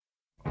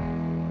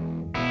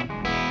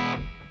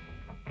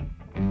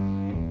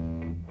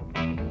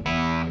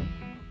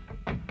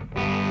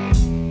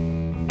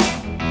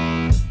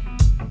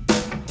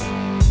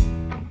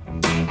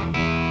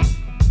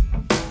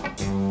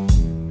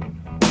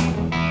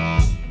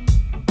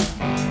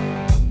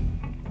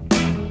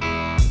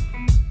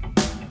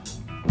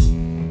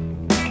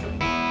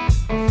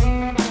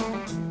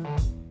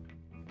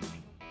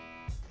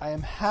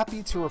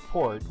happy to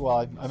report,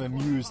 well, I'm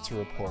amused to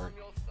report,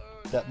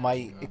 that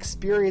my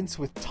experience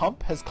with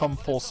Tump has come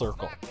full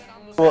circle.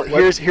 Well,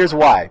 here's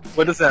why.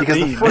 What does that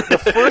mean? Because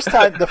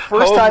the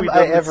first time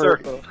I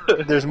ever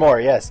there's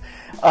more, yes.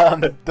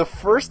 The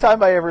first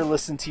time I ever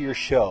listened to your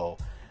show,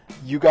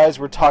 you guys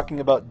were talking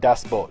about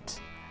Das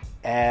Boot,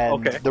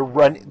 and the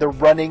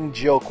running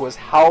joke was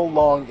how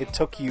long it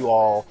took you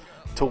all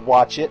to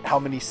watch it, how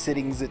many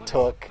sittings it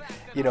took.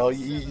 You know,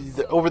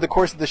 over the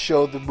course of the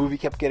show, the movie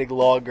kept getting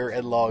longer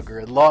and longer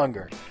and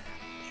longer.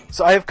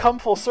 So I have come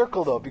full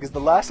circle, though, because the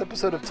last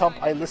episode of Tump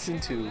I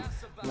listened to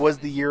was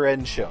the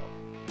year-end show.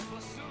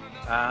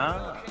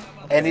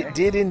 And it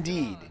did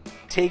indeed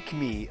take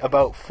me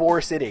about 4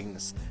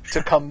 sittings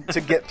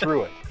to get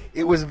through it.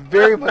 It was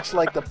very much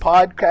like the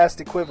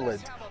podcast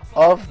equivalent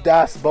of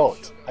Das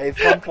Boot. I have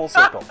come full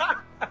circle.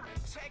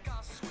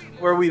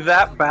 Were we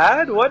that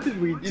bad? What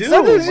did we do?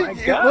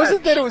 It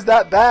wasn't that it was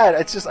that bad.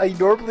 It's just I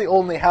normally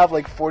only have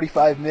like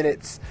 45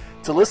 minutes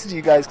to listen to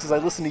you guys because I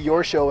listen to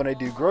your show when I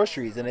do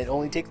groceries, and it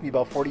only takes me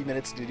about 40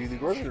 minutes to do the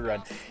grocery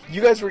run.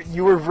 You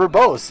were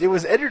verbose. It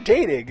was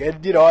entertaining,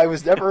 and I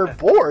was never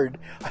bored.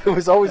 I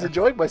was always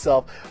enjoying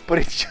myself, but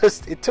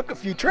it took a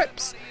few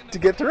trips to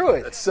get through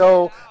it.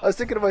 So I was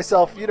thinking to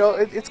myself,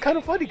 it's kind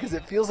of funny because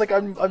it feels like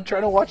I'm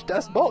trying to watch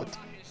Das Boot.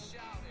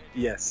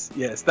 Yes,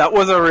 that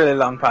was a really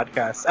long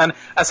podcast, and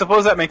I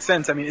suppose that makes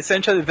sense. I mean,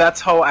 essentially, that's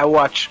how I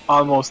watch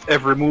almost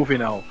every movie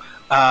now.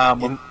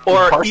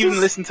 Or even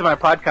listen to my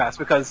podcast,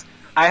 because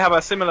I have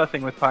a similar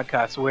thing with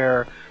podcasts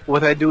where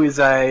what I do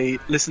is I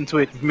listen to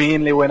it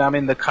mainly when I'm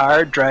in the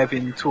car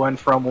driving to and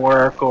from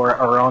work or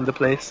around the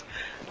place,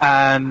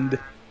 and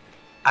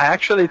I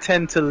actually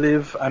tend to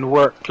live and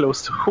work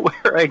close to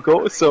where I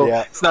go, so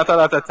it's not a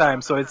lot of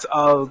time, so it's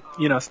all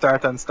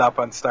start and stop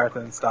and start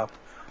and stop.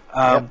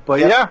 I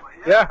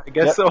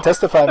guess so.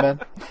 Testify, man.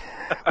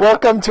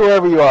 Welcome to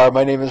wherever you are.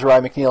 My name is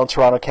Ryan McNeil in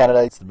Toronto,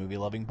 Canada. It's the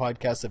movie-loving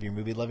podcast of your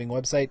movie-loving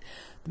website,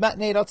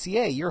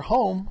 thematinee.ca, your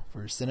home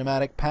for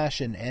cinematic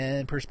passion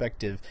and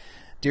perspective.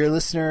 Dear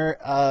listener,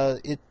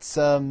 it's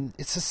a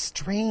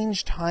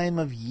strange time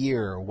of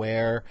year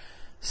where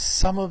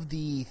some of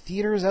the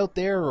theaters out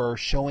there are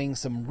showing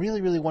some really,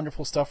 really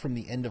wonderful stuff from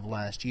the end of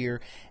last year,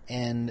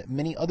 and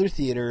many other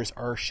theaters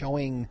are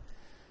showing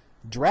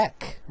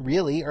dreck,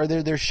 really, or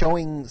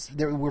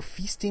we're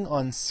feasting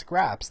on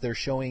scraps. They're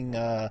showing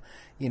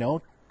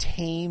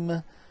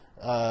tame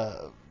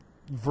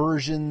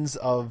versions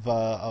of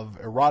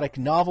erotic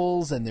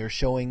novels, and they're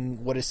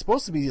showing what is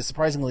supposed to be a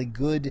surprisingly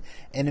good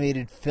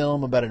animated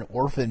film about an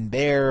orphan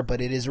bear, but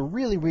it is a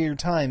really weird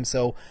time.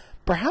 So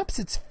perhaps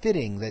it's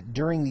fitting that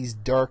during these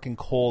dark and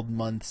cold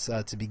months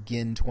to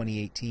begin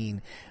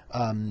 2018,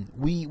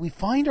 we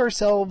find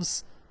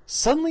ourselves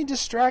suddenly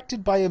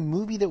distracted by a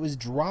movie that was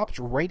dropped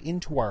right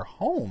into our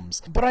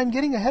homes. But I'm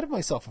getting ahead of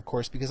myself, of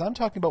course, because I'm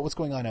talking about what's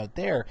going on out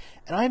there,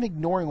 and I'm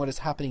ignoring what is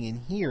happening in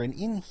here. And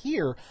in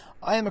here,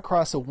 I am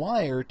across a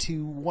wire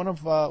to one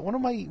of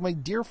my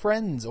dear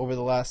friends over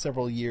the last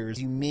several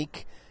years. You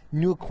make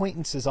new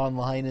acquaintances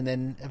online, and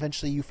then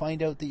eventually you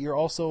find out that you're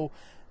also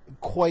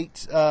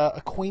quite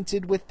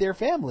acquainted with their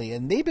family,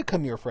 and they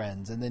become your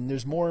friends, and then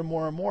there's more and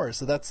more and more.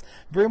 So that's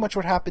very much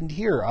what happened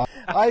here.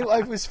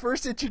 I was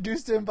first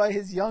introduced to him by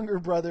his younger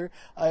brother.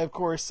 I, of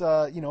course,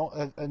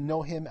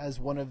 know him as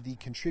one of the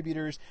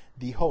contributors,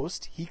 the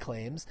host, he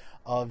claims,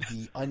 of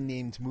the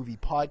unnamed movie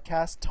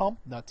podcast, Tump,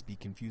 not to be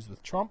confused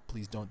with Trump.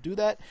 Please don't do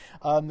that.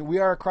 We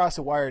are across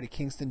a wire to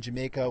Kingston,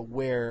 Jamaica,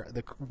 where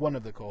one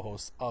of the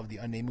co-hosts of the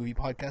unnamed movie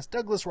podcast,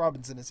 Douglas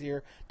Robinson, is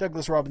here.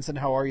 Douglas Robinson,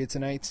 how are you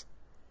tonight?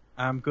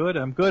 I'm good.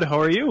 How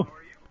are you?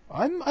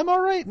 I'm all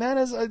right, man.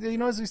 As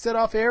we said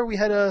off air, we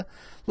had a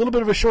little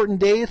bit of a shortened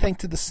day thanks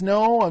to the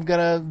snow. I've got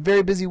a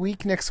very busy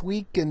week next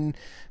week, and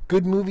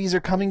good movies are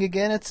coming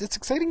again. It's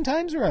exciting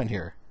times around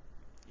here.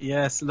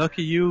 Yes,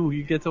 lucky you.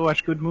 You get to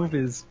watch good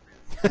movies.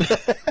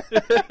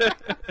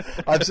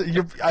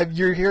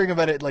 You're hearing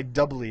about it like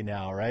doubly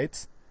now,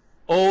 right?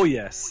 Oh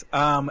yes.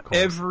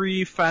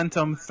 Every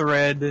Phantom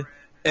Thread,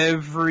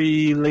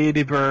 every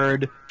Lady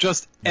Bird,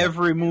 just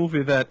every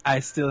movie that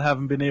I still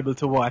haven't been able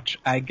to watch,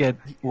 I get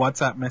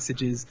WhatsApp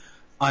messages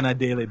on a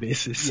daily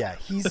basis. Yeah,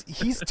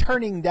 he's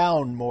turning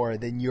down more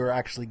than you're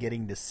actually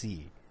getting to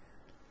see.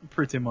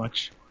 Pretty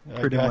much.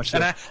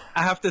 And I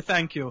have to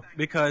thank you,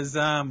 because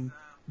the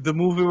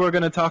movie we're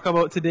going to talk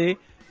about today,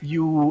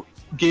 you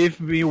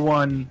gave me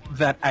one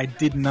that I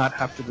did not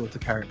have to go to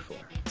Karen for.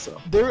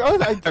 So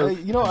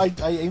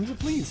I aim to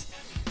please.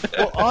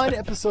 Well, on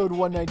episode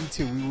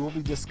 192, we will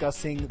be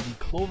discussing the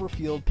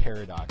Cloverfield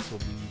paradox. We'll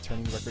be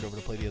turning the record over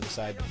to play the other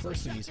side, but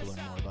first we need to learn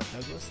more about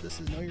Douglas. This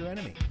is Know Your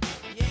Enemy.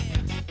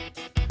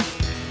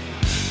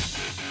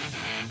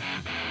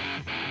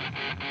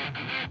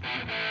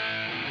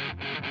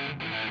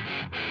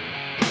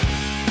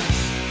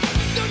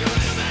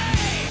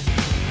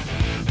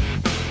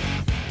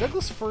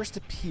 Douglas first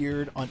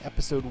appeared on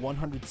episode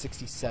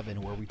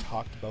 167, where we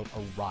talked about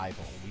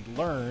Arrival. We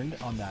learned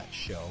on that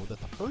show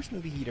that the first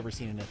movie he'd ever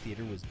seen in a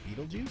theater was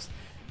Beetlejuice.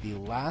 The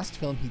last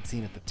film he'd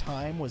seen at the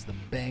time was the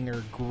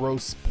banger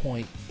Grosse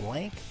Pointe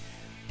Blank.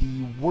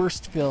 The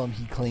worst film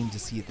he claimed to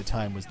see at the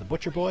time was The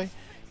Butcher Boy.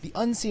 The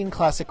unseen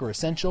classic or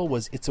essential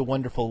was It's a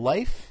Wonderful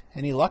Life.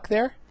 Any luck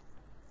there?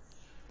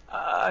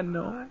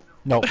 No.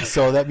 No,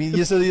 so that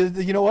means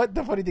you know what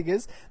the funny thing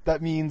is,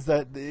 that means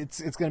that it's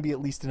going to be at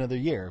least another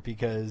year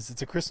because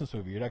it's a Christmas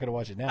movie. You're not going to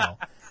watch it now.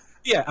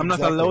 Yeah, I'm not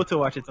allowed to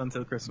watch it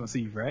until Christmas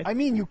Eve, right? I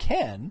mean, you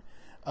can.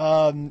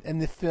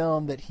 And the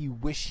film that he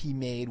wished he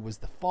made was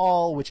The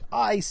Fall, which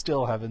I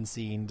still haven't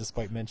seen,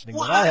 despite mentioning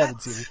that I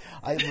haven't seen it.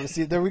 I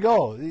see. There we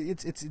go.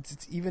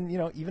 It's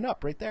even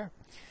up right there.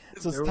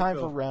 So it's time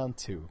for round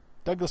 2.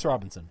 Douglas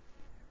Robinson,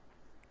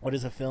 what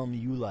is a film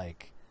you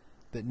like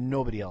that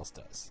nobody else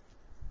does?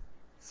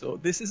 So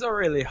this is a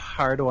really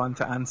hard one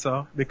to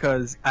answer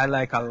because I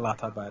like a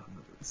lot of bad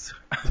movies.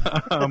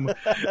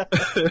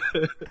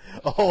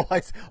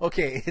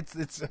 Okay.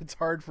 It's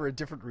hard for a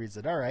different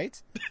reason. All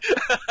right.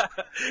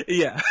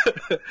 Yeah.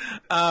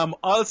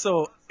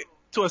 Also,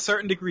 to a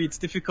certain degree, it's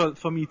difficult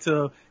for me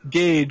to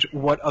gauge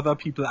what other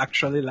people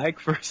actually like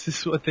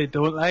versus what they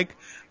don't like.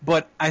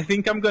 But I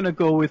think I'm gonna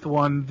go with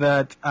one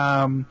that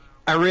I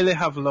really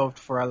have loved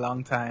for a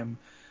long time,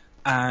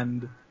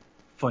 and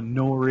for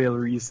no real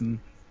reason.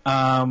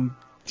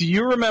 Do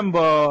you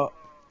remember,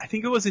 I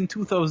think it was in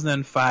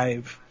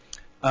 2005,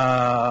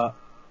 a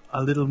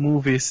little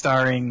movie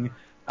starring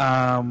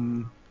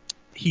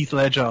Heath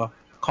Ledger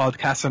called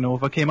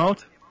Casanova came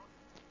out?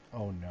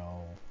 Oh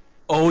no.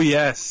 Oh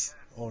yes.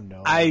 Oh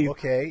no. I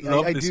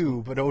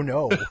do, but oh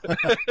no.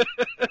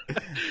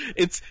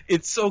 It's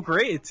so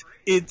great.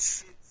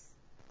 It's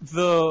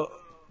the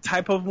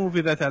type of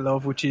movie that I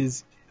love, which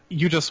is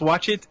you just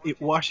watch it, it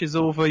washes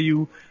over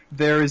you,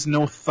 there is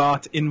no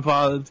thought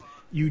involved.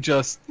 You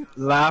just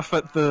laugh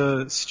at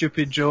the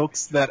stupid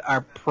jokes that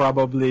are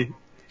probably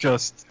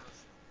just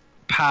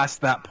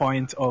past that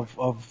point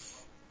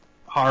of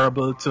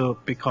horrible to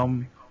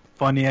become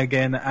funny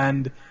again,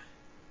 and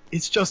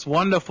it's just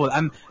wonderful.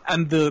 And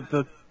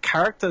the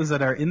characters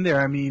that are in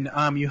there, I mean,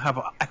 you have,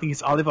 I think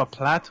it's Oliver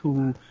Platt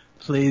who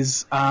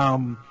plays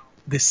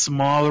this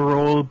small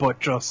role,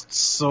 but just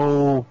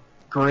so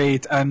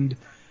great. And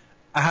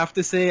I have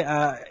to say,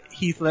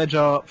 Heath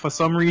Ledger, for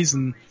some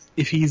reason,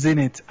 if he's in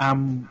it,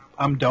 I'm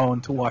down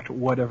to watch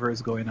whatever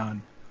is going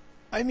on.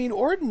 I mean,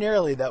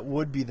 ordinarily that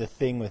would be the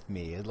thing with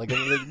me. Like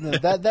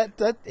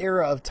that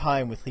era of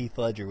time with Heath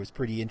Ledger was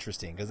pretty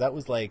interesting because that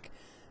was like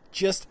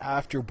just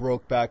after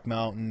Brokeback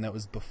Mountain. That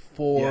was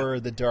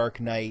before The Dark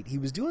Knight. He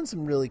was doing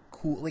some really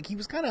cool. Like he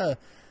was kind of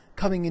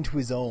coming into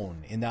his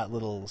own in that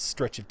little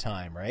stretch of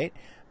time, right?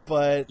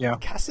 But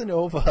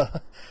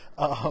Casanova,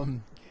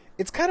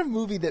 it's kind of a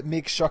movie that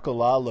makes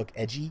Chocolat look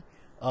edgy.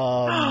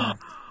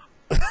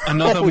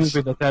 Another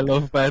movie that I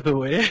love, by the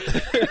way.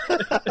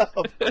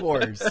 Of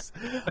course.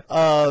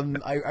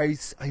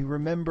 I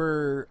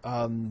remember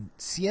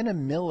Sienna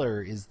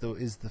Miller is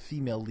the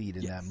female lead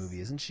in that movie,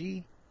 isn't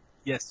she?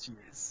 Yes, she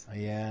is.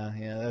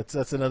 Yeah.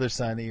 That's another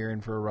sign that you're in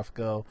for a rough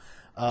go.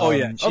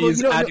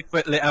 She's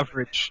adequately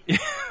average.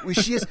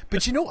 She is,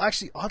 but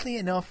actually, oddly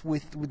enough,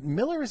 with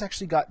Miller has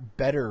actually got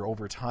better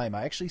over time.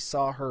 I actually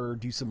saw her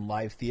do some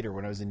live theater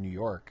when I was in New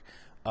York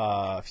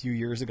a few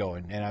years ago,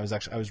 and I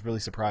was really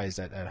surprised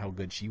at how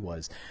good she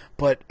was.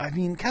 But I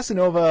mean,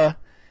 Casanova,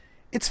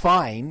 it's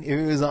fine.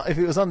 If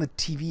it was on the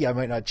TV, I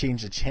might not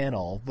change the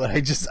channel. But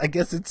I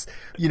guess it's,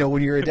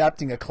 when you're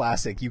adapting a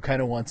classic, you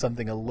kind of want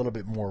something a little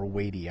bit more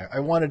weighty. I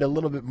wanted a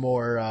little bit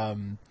more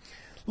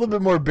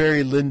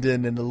Barry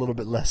Lyndon and a little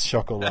bit less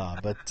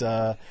Chocolat. But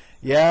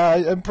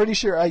I'm pretty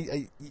sure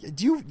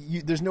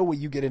there's no way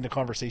you get into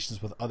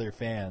conversations with other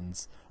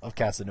fans of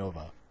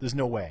Casanova. There's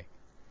no way.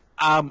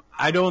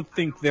 I don't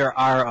think there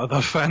are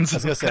other fans. I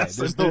was gonna say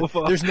there's no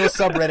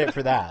subreddit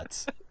for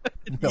that.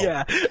 No.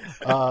 Yeah.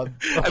 Okay.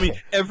 I mean,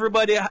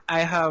 everybody I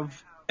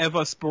have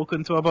ever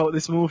spoken to about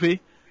this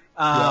movie,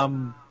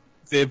 they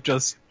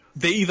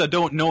either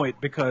don't know it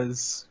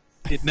because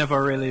it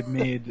never really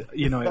made,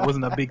 it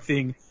wasn't a big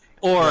thing,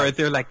 or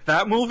they're like,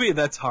 that movie,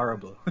 that's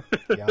horrible.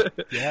 That.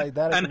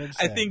 And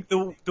I think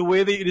the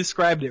way that you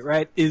described it,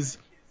 right, is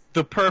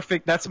the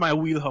perfect. That's my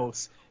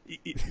wheelhouse.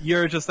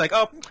 You're just like,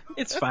 oh,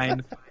 it's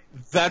fine.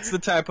 That's the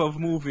type of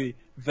movie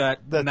that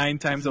 9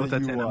 times out of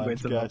 10 I'm going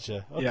to love.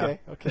 Gotcha. Okay.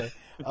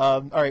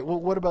 All right. Well,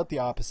 what about the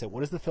opposite?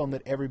 What is the film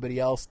that everybody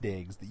else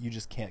digs that you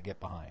just can't get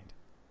behind?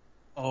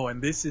 Oh,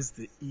 and this is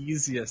the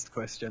easiest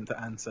question to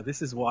answer.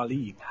 This is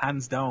Wall-E,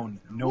 hands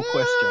down, no what?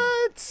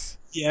 question.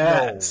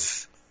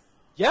 Yes. No.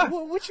 Yeah.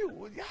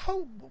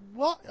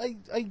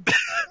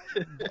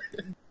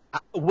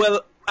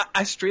 Well,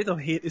 I straight up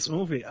hate this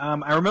movie.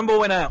 I remember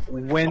when I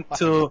went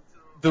to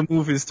the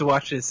movies to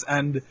watch this,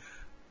 and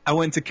I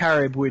went to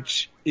Carib,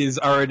 which is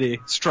already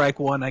strike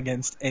one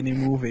against any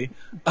movie.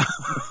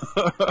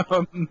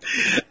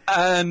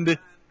 And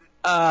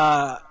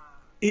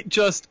it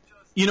just,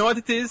 you know what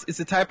it is? It's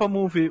a type of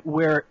movie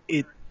where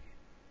it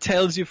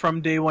tells you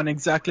from day one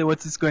exactly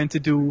what it's going to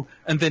do,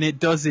 and then it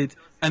does it,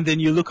 and then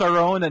you look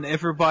around and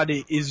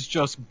everybody is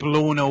just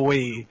blown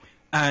away.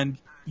 And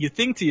you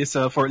think to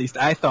yourself, or at least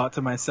I thought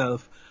to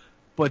myself,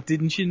 but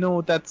didn't you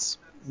know that's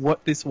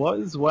what this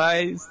was? Why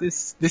is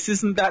this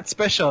isn't that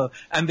special?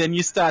 And then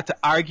you start to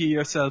argue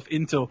yourself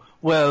into,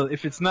 well,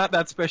 if it's not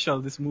that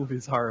special, this movie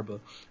is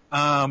horrible.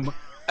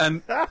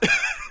 And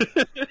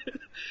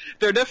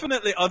there are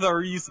definitely other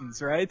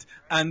reasons, right?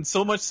 And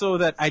so much so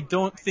that I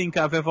don't think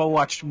I've ever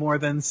watched more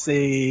than,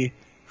 say,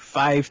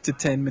 5 to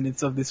 10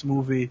 minutes of this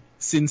movie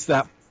since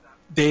that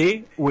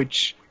day,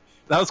 which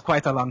that was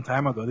quite a long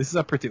time ago. This is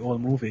a pretty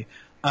old movie.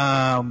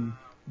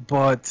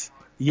 But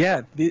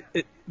yeah,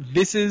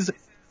 this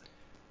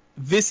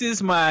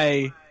is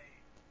my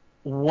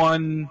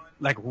one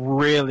like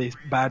really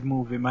bad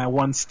movie, my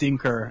one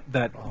stinker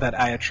that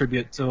I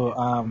attribute to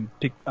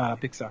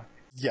Pixar.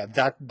 Yeah,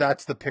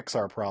 that's the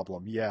Pixar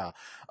problem. Yeah.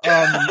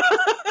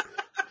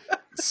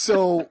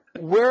 So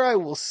where I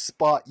will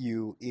spot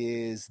you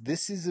is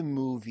this is a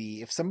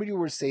movie. If somebody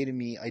were to say to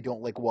me, I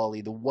don't like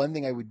WALL-E, the one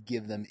thing I would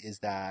give them is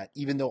that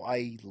even though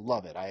I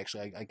love it,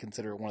 I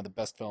consider it one of the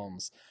best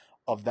films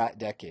of that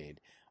decade.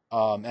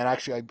 And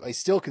actually I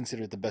still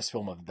consider it the best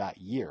film of that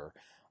year.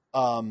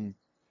 The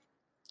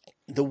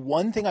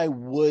one thing I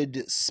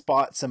would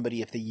spot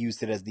somebody if they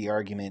used it as the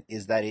argument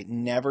is that it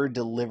never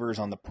delivers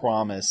on the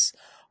promise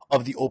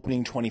of the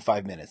opening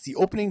 25 minutes. The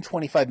opening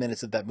 25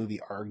 minutes of that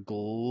movie are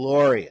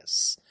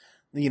glorious.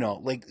 You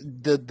know, like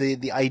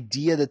the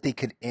idea that they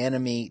could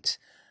animate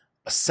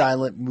a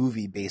silent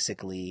movie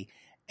basically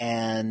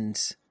and,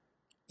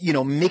 you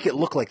know, make it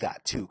look like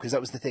that too. Cause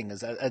that was the thing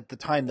is at the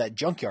time that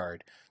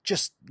junkyard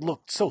just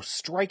looked so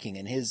striking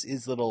and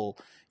his little,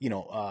 you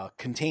know,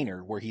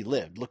 container where he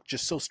lived looked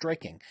just so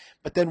striking.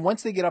 But then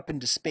once they get up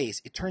into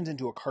space, it turns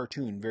into a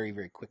cartoon very,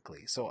 very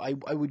quickly. So I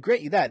would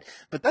grant you that,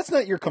 but that's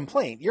not your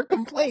complaint. Your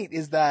complaint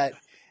is that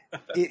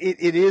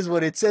it is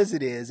what it says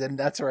it is. And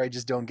that's where I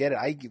just don't get it.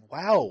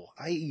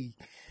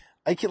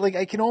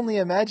 I can only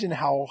imagine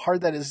how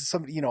hard that is.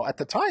 Somebody, you know, at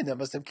the time that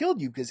must have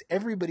killed you because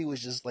everybody was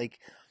just like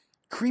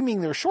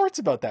creaming their shorts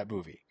about that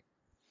movie.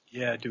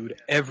 Yeah, dude,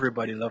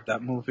 everybody loved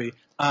that movie,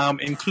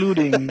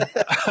 including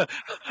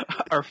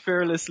our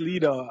fearless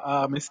leader,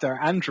 Mr.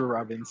 Andrew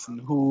Robinson,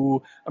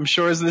 who I'm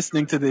sure is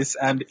listening to this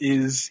and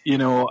is, you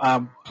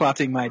know,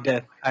 plotting my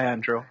death. Hi,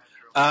 Andrew.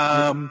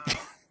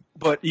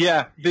 But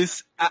yeah,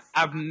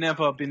 I've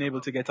never been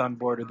able to get on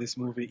board with this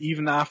movie,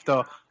 even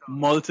after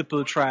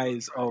multiple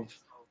tries of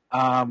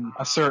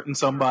a certain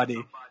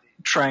somebody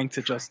trying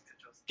to just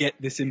get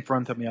this in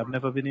front of me. I've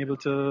never been able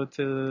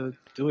to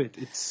do it.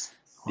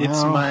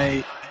 It's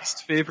my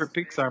least favorite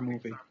Pixar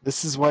movie.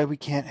 This is why we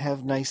can't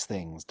have nice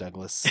things,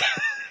 Douglas.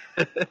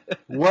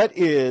 What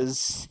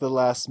is the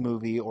last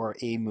movie or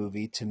a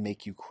movie to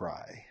make you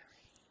cry?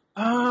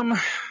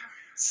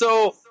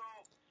 So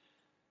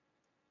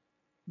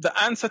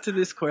the answer to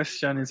this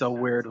question is a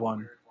weird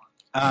one.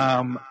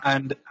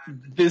 And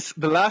the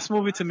last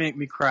movie to make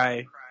me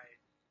cry,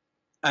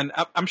 and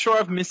I'm sure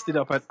I've missed it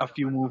up at a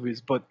few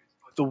movies, but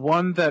the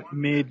one that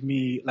made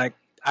me, like,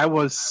 I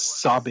was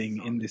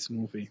sobbing in this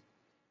movie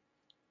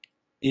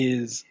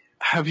is,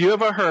 have you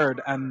ever heard,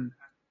 and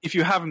if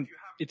you haven't,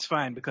 it's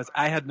fine because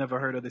I had never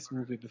heard of this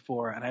movie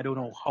before and I don't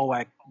know how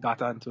I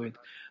got onto it,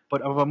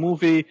 but of a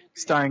movie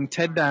starring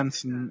Ted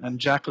Danson and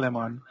Jack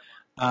Lemmon,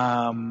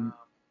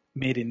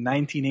 made in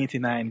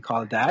 1989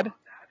 called Dad?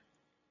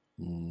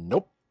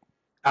 Nope.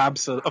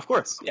 Absolutely. Of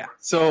course. Yeah.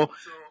 So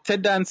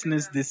Ted Danson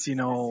is this, you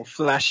know,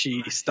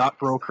 flashy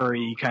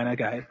stockbroker-y kind of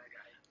guy.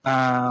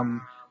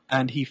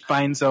 And he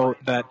finds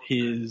out that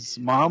his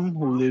mom,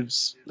 who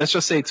lives, let's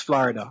just say it's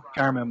Florida,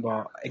 can't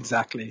remember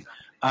exactly,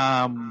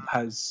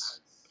 has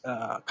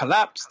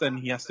collapsed and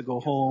he has to go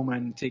home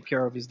and take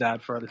care of his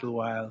dad for a little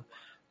while.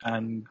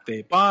 And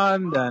they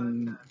bond,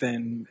 and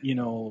then, you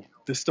know,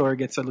 the story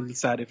gets a little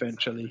sad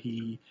eventually.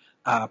 He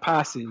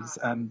passes,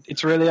 and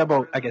it's really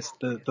about, I guess,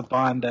 the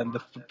bond and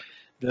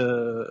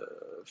the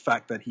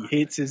fact that he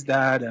hates his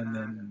dad and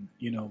then,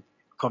 you know,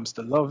 comes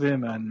to love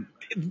him. And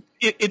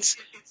it's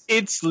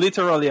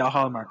literally a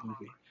Hallmark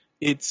movie.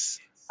 It's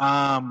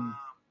not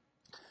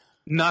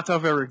a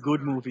very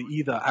good movie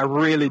either. I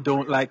really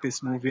don't like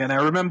this movie. And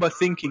I remember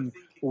thinking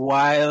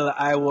while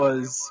I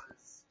was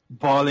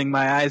bawling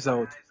my eyes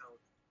out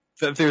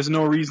that there's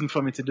no reason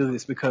for me to do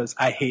this because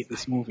I hate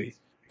this movie.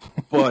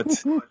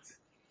 But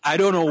I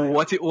don't know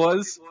what it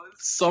was.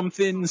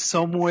 Something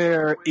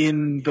somewhere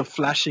in the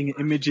flashing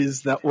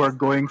images that were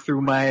going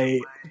through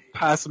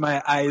past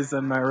my eyes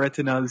and my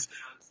retinas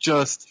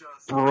just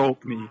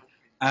broke me.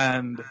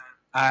 And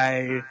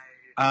I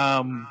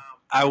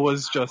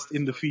was just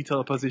in the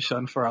fetal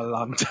position for a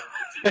long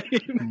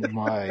time.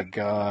 My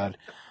God.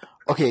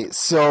 Okay,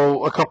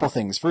 so a couple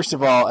things. First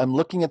of all, I'm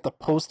looking at the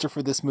poster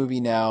for this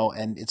movie now,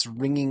 and it's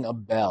ringing a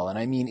bell. And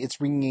I mean, it's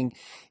ringing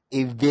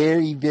a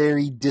very,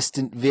 very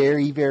distant,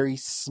 very, very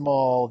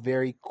small,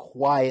 very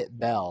quiet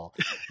bell,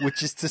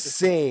 which is to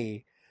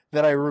say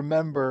that I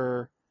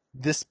remember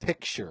this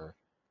picture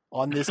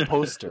on this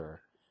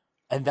poster,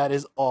 and that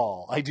is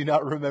all. I do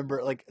not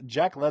remember, like,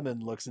 Jack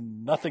Lemmon looks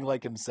nothing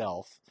like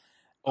himself.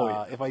 Oh,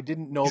 yeah. If I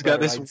didn't know he's better,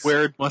 got this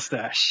weird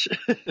mustache.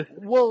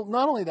 Well,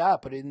 not only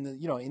that, but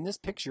in this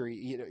picture,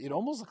 it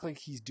almost looks like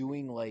he's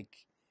doing like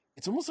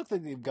It's almost looks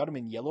like they've got him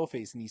in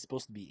yellowface and he's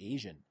supposed to be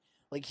Asian.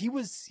 Like he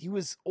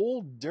was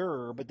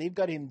older, but they've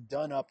got him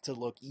done up to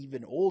look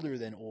even older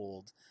than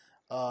old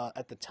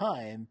at the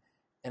time,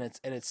 and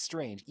it's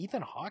strange.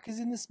 Ethan Hawke is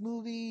in this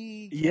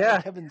movie.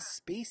 Yeah. Kevin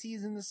Spacey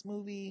is in this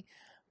movie.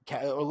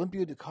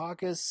 Olympia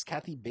Dukakis,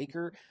 Kathy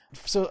Baker.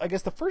 So I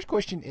guess the first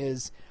question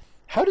is,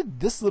 how did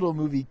this little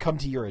movie come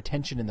to your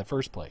attention in the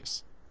first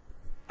place?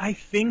 I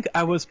think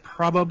I was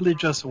probably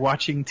just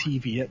watching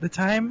TV at the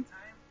time,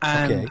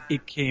 and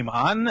it came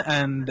on,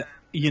 and,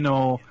 you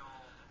know,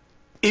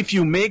 if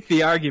you make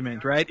the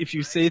argument, right, if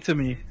you say to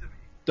me,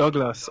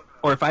 Douglas,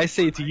 or if I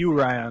say to you,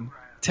 Ryan,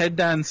 Ted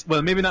Danson,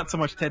 well, maybe not so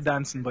much Ted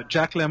Danson, but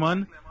Jack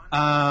Lemmon,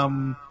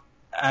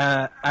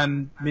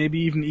 and maybe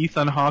even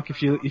Ethan Hawke,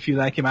 if you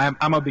like him.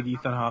 I'm a big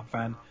Ethan Hawke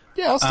fan.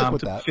 Yeah, I'll stick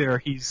with that. To be fair,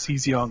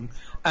 he's young,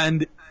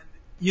 and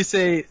you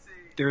say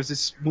there's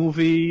this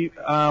movie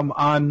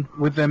on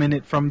with them in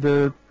it from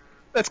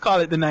let's call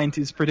it the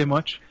 90s, pretty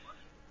much.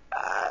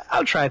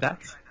 I'll try that.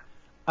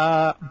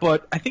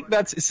 But I think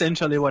that's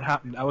essentially what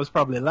happened. I was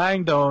probably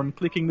lying down,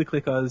 clicking the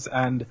clickers,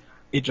 and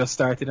it just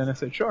started, and I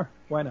said, sure,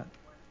 why not?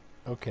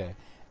 Okay.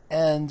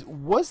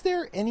 And was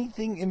there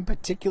anything in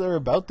particular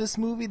about this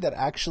movie that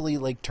actually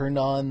like turned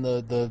on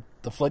the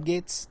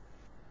floodgates?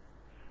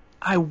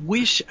 I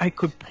wish I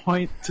could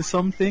point to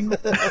something.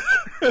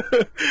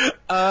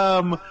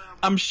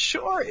 I'm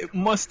sure it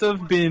must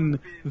have been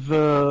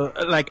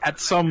at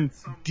some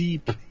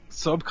deep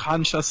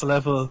subconscious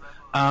level,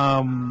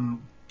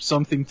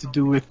 something to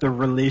do with the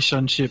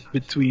relationship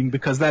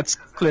because that's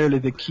clearly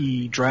the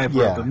key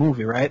driver of the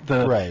movie, right?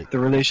 The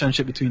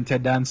relationship between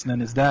Ted Danson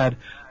and his dad.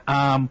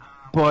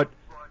 But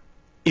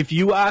if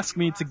you ask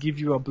me to give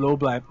you a blow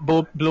by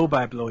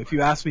blow, if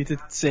you ask me to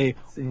say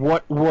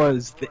what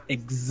was the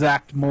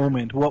exact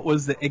moment, what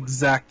was the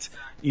exact,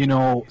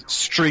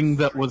 string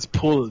that was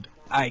pulled,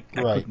 I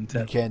couldn't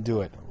tell. You can't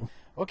do it.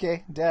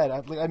 Okay, Dad.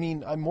 I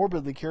mean, I'm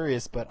morbidly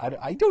curious, but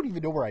I don't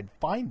even know where I'd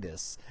find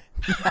this.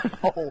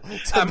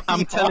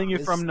 I'm telling you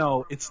from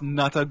now, it's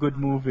not a good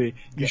movie.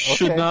 You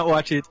should not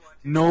watch it.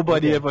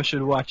 Nobody ever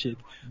should watch it.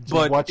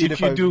 But if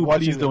you do,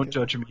 please don't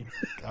judge me.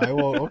 I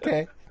will.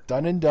 Okay,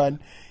 done and done.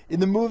 In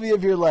the movie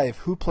of your life,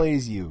 who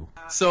plays you?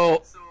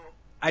 So,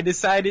 I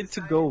decided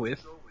to go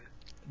with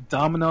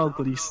Domhnall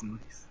Gleeson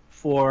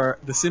for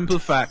the simple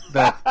fact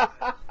that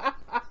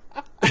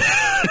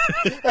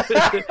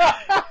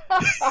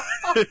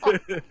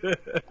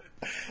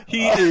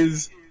he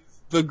is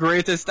the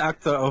greatest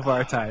actor of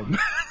our time.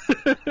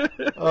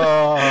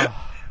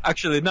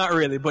 Actually, not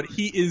really, but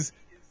he is.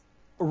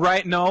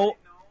 Right now,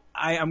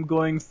 I am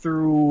going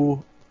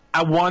through.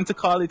 I want to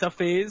call it a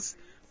phase,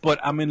 but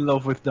I'm in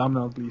love with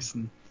Domhnall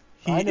Gleeson.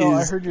 I know.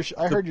 I heard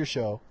your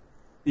show.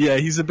 Yeah,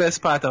 he's the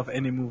best part of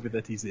any movie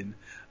that he's in.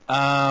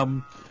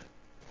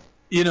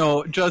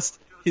 Just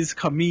his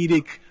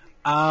comedic,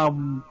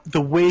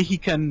 the way he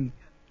can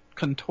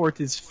contort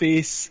his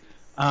face,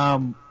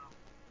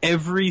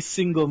 every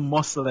single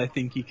muscle. I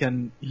think he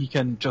can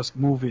just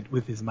move it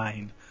with his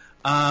mind.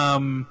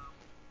 I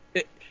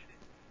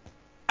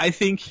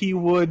think he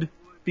would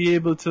be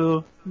able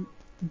to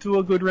do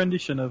a good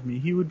rendition of me.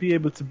 He would be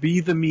able to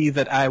be the me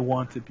that I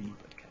want to be,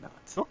 but cannot.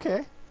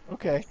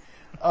 Okay.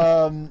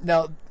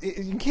 Now,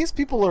 in case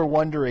people are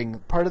wondering,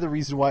 part of the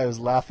reason why I was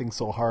laughing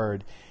so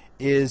hard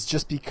is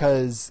just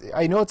because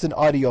I know it's an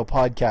audio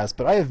podcast,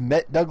 but I have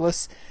met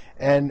Douglas,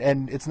 and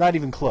it's not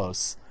even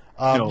close.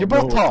 You're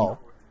both tall.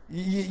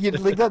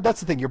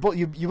 That's the thing. You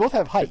both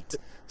have height,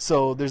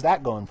 so there's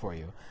that going for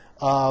you.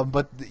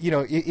 But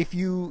if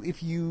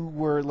you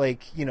were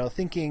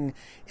thinking,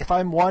 if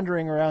I'm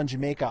wandering around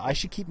Jamaica, I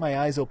should keep my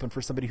eyes open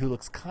for somebody who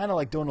looks kind of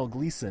like Domhnall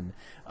Gleeson,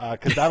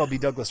 because that'll be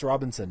Douglas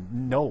Robinson.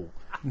 No,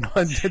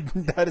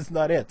 that is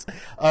not it.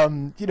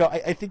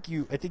 I think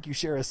you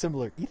share a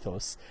similar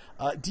ethos.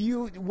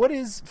 What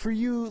is for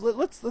you?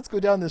 Let's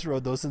go down this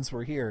road though, since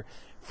we're here.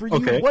 For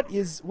you, what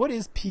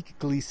is peak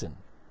Gleeson?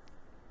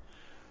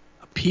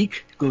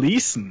 Peak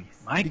Gleeson,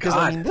 because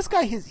I mean, this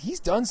guy he's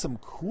done some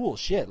cool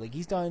shit. Like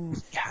he's done,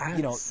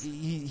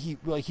 he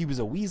was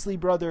a Weasley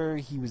brother.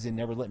 He was in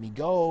Never Let Me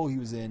Go. He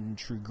was in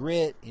True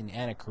Grit, in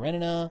Anna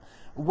Karenina.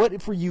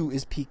 What for you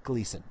is peak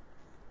Gleeson?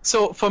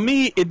 So for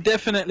me, it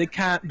definitely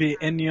can't be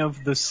any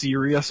of the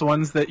serious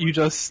ones that you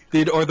just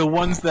did, or the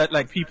ones that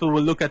people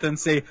will look at and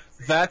say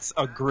that's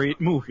a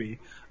great movie.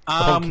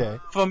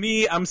 For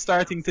me, I'm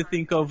starting to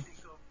think of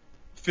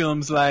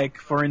films like,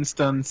 for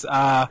instance,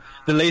 the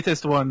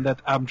latest one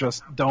that I'm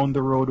just down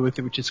the road with,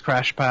 which is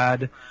Crash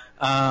Pad.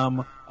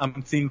 I'm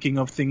thinking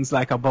of things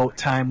like About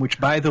Time, which,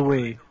 by the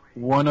way,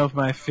 one of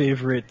my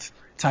favorite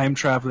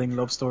time-traveling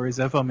love stories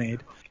ever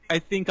made. I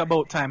think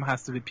About Time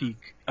has to be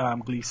peak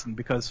Gleeson,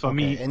 because for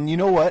me, and you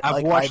know what,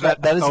 I've watched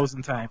that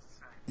 1,000 times.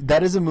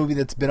 That is a movie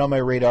that's been on my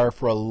radar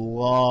for a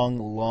long,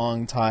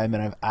 long time,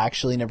 and I've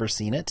actually never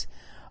seen it.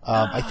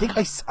 I think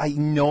I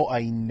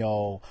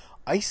know.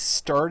 I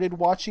started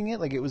watching it,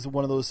 like it was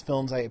one of those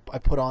films I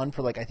put on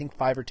for like I think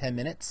 5 or 10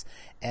 minutes,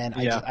 and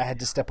I had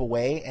to step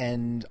away,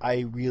 and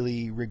I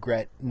really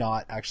regret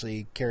not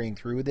actually carrying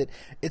through with it.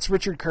 It's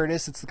Richard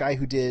Curtis. It's the guy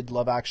who did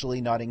Love Actually,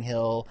 Notting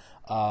Hill,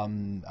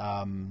 the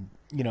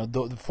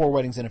Four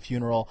Weddings and a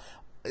Funeral.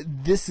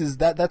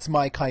 That's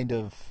my kind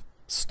of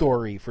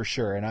story for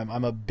sure, and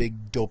I'm a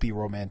big dopey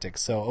romantic.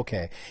 So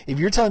okay, if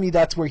you're telling me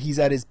that's where he's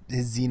at his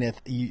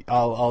zenith,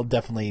 I'll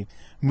definitely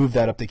move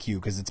that up the queue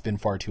because it's been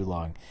far too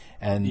long.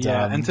 And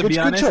and to be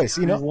honest, choice,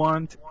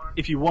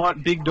 if you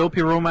want big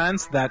dopey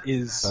romance, that's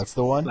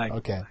the one.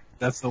 Okay,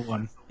 that's the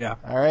one. Yeah.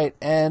 All right,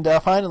 and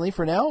finally,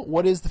 for now,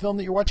 what is the film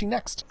that you're watching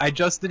next? I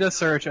just did a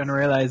search and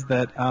realized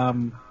that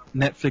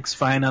Netflix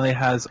finally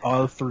has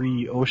all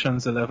 3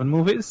 Ocean's 11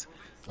 movies.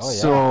 Oh yeah.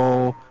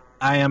 So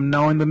I am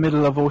now in the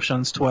middle of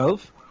Ocean's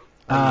 12.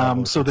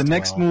 So the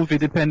next movie,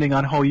 depending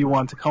on how you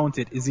want to count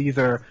it, is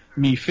either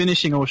me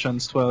finishing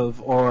Ocean's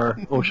 12 or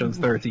Ocean's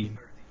 13.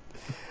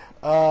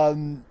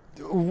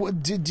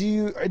 Do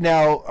you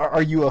now?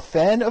 Are you a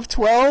fan of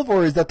 12,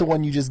 or is that the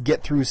one you just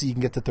get through so you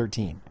can get to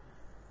 13?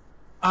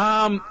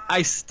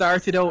 I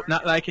started out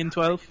not liking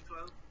 12.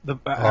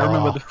 I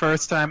remember the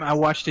first time I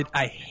watched it,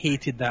 I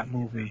hated that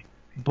movie.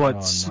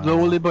 But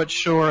slowly but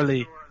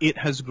surely, it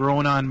has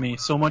grown on me,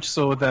 so much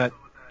so that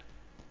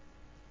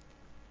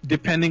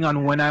depending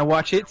on when I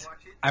watch it,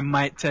 I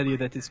might tell you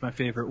that it's my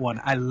favorite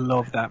one. I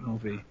love that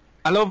movie.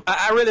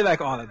 I really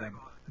like all of them.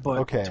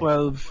 But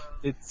 12,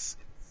 it's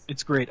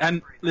great.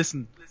 And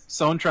listen,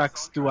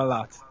 soundtracks do a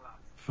lot.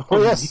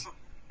 Yes.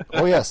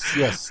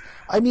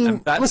 I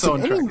mean,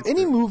 listen,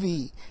 any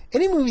movie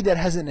that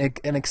has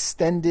an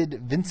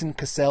extended Vincent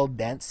Cassel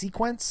dance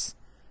sequence,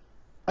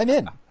 I'm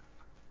in.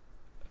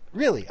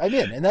 Really, I'm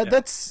in. And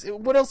that's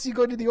what else do you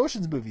go to the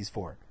Ocean's movies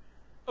for?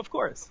 Of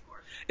course.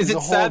 Is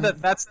it sad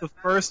that that's the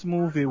first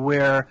movie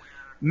where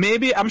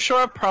maybe, I'm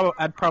sure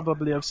I'd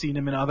probably have seen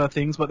him in other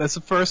things, but that's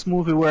the first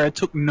movie where I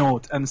took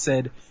note and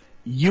said,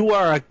 you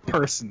are a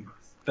person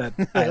that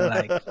I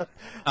like.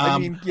 I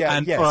mean,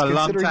 and yes, for a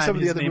long considering time, some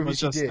of the his other name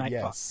movies was just you did,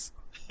 Nightfox.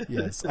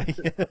 Yes.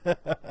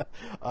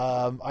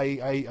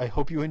 I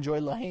hope you enjoy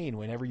Lahane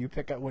whenever you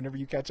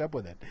catch up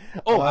with it.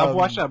 Oh, I've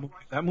watched that movie.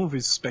 That movie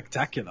is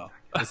spectacular.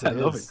 Yes, I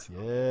love it.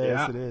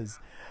 Yes, it is.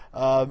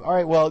 All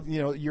right, well,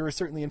 you're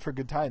certainly in for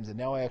good times, and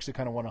now I actually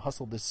kind of want to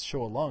hustle this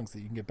show along so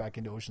that you can get back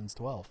into Ocean's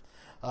 12.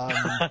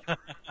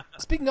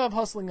 Speaking of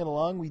hustling it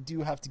along, we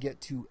do have to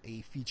get to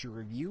a feature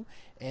review,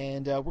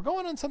 and we're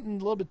going on something a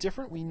little bit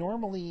different. We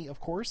normally, of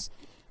course,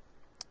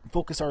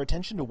 focus our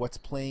attention to what's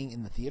playing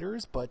in the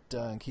theaters, but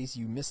in case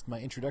you missed my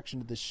introduction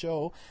to this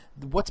show,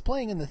 what's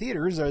playing in the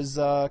theaters is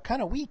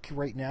kind of weak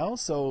right now.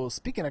 So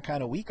speaking of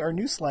kind of weak, our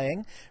new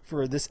slang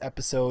for this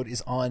episode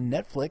is on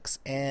Netflix,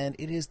 and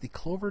it is the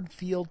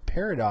Cloverfield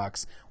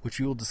Paradox, which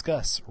we will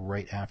discuss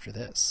right after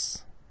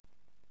this.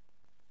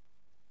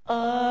 Now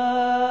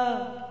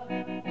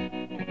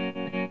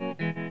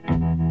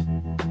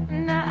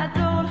I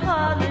don't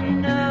hardly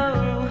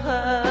know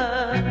her,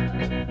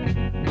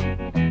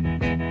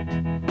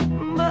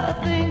 but I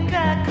think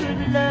I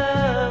could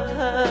love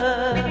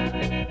her.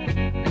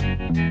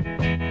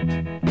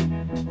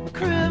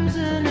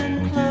 Crimson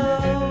and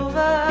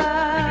clover.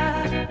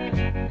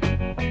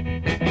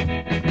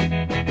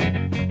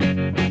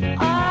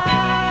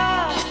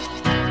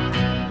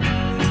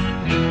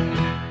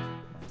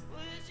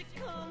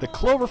 The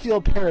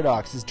Cloverfield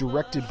Paradox is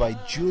directed by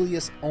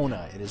Julius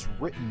Ona. It is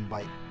written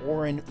by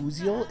Oren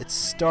Uziel. It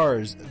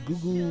stars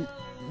Gugu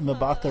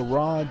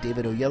Mbatha-Raw,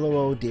 David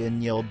Oyelowo,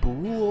 Danielle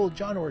Brule,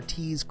 John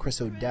Ortiz, Chris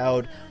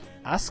O'Dowd,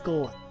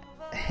 Askell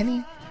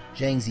Henny,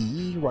 Zhang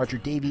Ziyi, Roger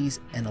Davies,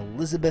 and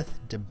Elizabeth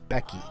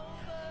Debicki.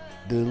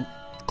 The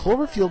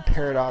Cloverfield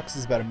Paradox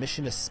is about a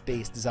mission to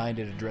space designed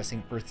at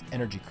addressing Earth's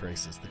energy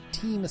crisis. The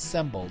team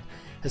assembled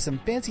has some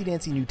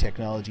fancy-dancy new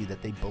technology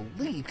that they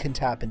believe can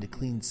tap into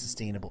clean,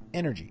 sustainable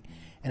energy,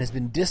 and has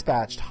been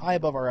dispatched high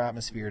above our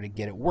atmosphere to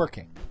get it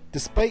working.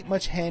 Despite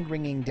much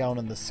hand-wringing down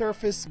on the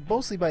surface,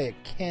 mostly by a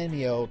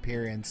cameo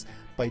appearance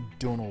by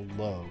Donald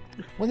Logue.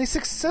 When they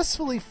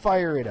successfully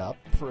fire it up,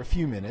 for a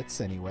few minutes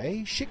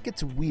anyway, shit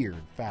gets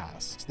weird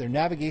fast. Their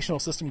navigational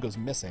system goes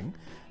missing,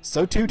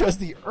 so too does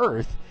the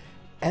Earth,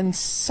 and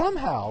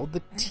somehow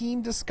the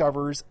team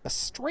discovers a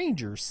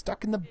stranger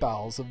stuck in the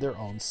bowels of their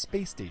own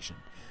space station.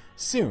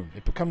 Soon,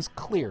 it becomes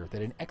clear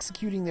that in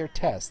executing their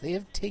test, they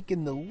have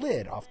taken the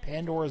lid off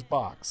Pandora's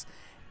box,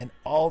 and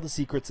all the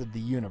secrets of the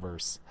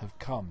universe have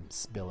come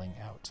spilling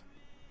out.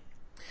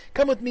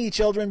 Come with me,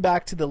 children,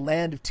 back to the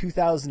land of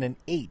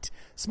 2008.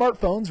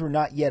 Smartphones were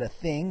not yet a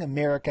thing,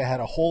 America had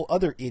a whole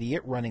other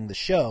idiot running the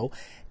show,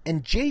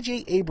 and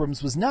J.J.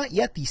 Abrams was not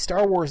yet the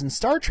Star Wars and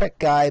Star Trek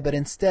guy, but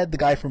instead the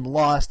guy from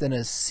Lost and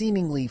a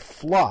seemingly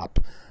flop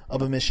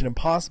of a Mission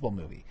Impossible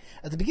movie.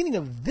 At the beginning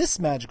of this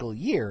magical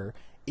year,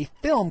 a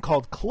film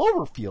called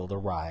Cloverfield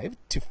arrived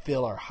to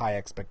fill our high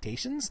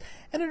expectations,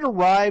 and it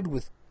arrived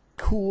with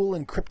cool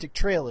and cryptic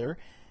trailer,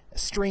 a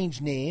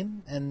strange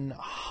name, and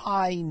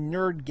high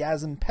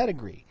nerdgasm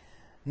pedigree.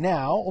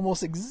 Now,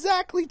 almost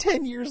exactly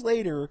 10 years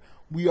later,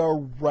 we are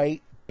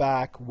right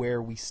back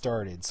where we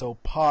started. So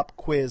pop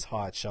quiz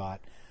hotshot.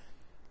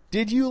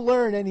 Did you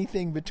learn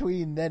anything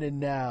between then and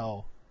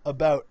now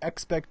about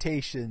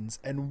expectations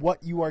and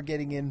what you are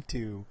getting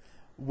into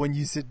when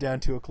you sit down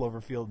to a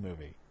Cloverfield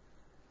movie?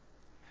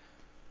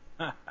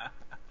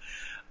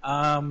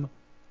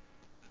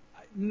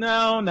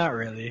 No, not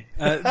really.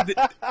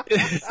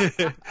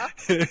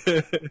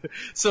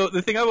 So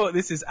the thing about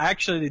this is, I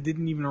actually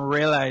didn't even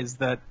realize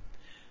that.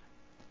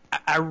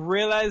 I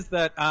realized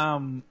that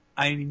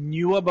I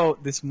knew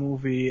about this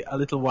movie a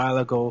little while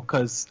ago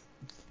because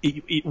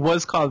it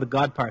was called The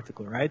God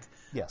Particle, right?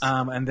 Yes.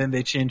 And then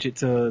they changed it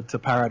to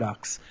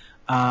Paradox.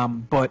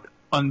 But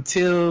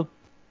until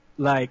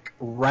like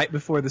right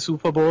before the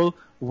Super Bowl,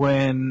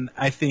 when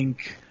I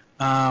think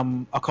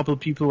a couple of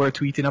people were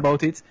tweeting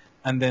about it,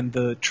 and then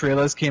the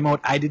trailers came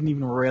out, I didn't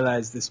even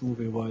realize this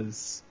movie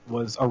was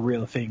a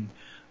real thing.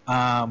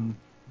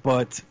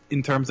 But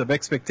in terms of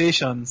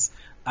expectations,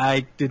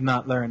 I did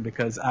not learn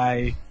because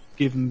I,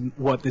 given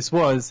what this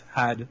was,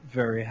 had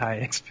very high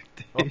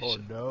expectations.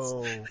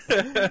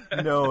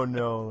 Oh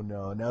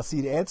no! Now,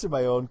 see, to answer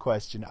my own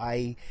question,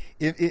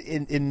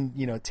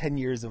 in 10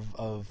 years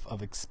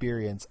of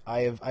experience,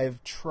 I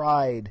have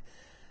tried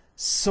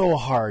so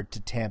hard to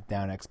tamp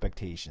down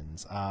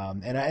expectations,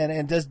 and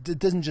it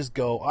doesn't just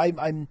go.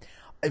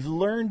 I've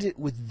learned it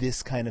with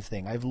this kind of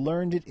thing. I've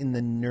learned it in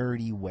the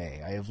nerdy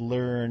way. I have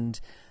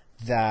learned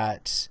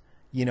that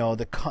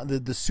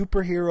the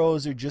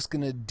superheroes are just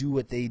gonna do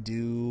what they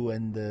do,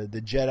 and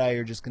the Jedi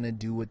are just gonna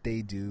do what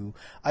they do.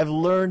 I've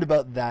learned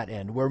about that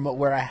end.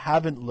 Where I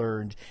haven't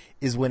learned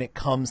is when it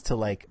comes to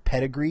like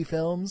pedigree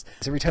films.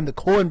 Every time the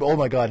Coen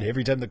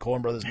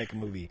brothers make a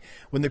movie,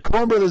 when the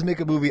Coen brothers make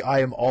a movie, I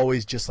am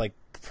always just like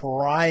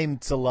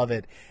primed to love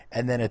it,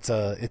 and then it's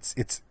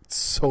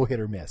so hit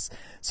or miss.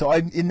 So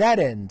in that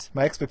end,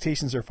 my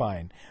expectations are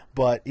fine.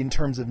 But in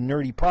terms of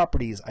nerdy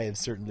properties, I have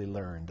certainly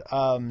learned.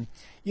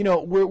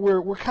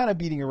 We're kind of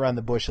beating around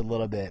the bush a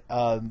little bit.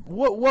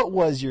 What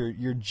was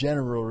your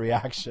general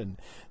reaction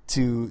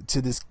to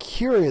this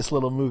curious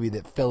little movie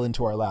that fell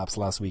into our laps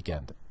last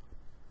weekend?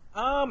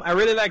 I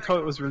really liked how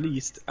it was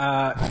released.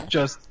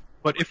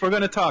 But if we're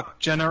going to talk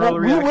general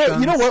reactions...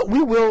 You know what?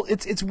 We will.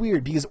 It's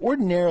weird because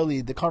ordinarily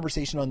the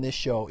conversation on this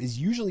show is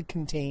usually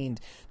contained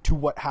to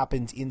what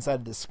happens inside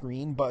of the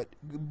screen. But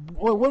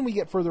when we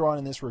get further on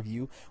in this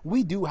review,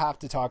 we do have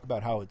to talk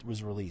about how it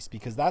was released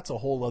because that's a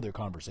whole other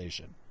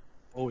conversation.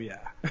 Oh, yeah.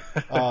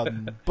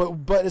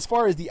 But as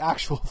far as the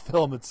actual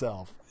film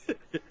itself...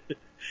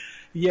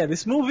 Yeah,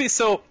 this movie...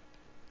 So,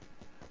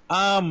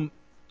 one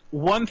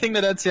thing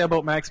that I'd say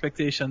about my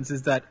expectations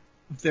is that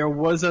there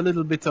was a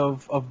little bit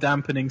of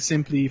dampening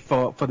simply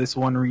for this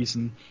one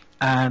reason.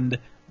 And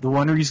the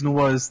one reason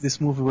was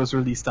this movie was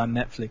released on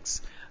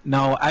Netflix.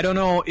 Now, I don't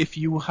know if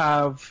you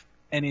have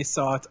any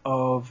sort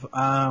of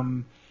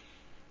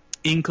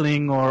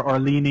inkling or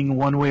leaning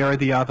one way or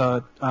the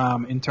other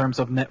in terms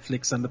of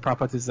Netflix and the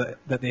properties that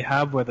they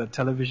have, whether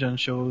television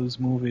shows,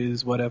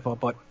 movies, whatever.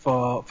 But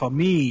for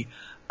me,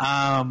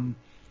 I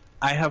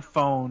have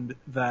found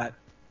that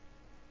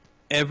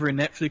every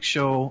Netflix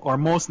show, or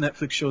most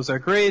Netflix shows, are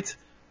great.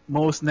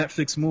 Most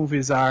Netflix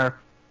movies are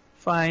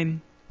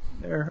fine.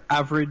 They're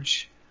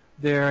average.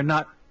 They're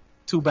not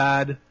too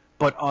bad,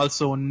 but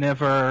also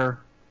never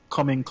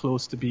coming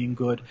close to being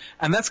good.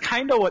 And that's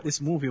kind of what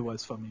this movie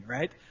was for me,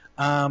 right?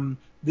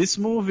 This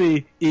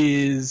movie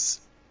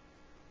is,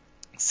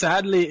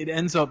 sadly, it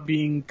ends up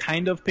being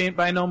kind of paint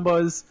by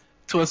numbers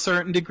to a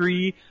certain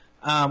degree,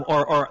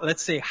 or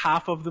let's say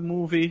half of the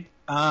movie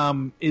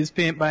is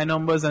paint by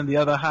numbers, and the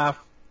other half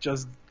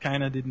just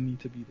kind of didn't need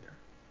to be there.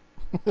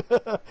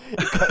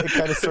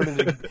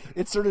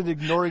 it started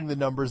ignoring the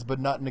numbers, but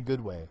not in a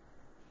good way.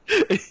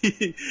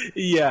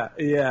 yeah,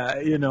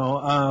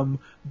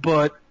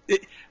 but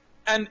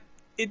I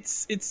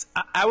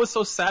was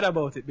so sad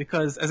about it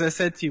because, as I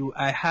said to you,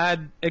 I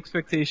had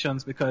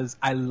expectations because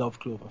I love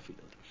Cloverfield.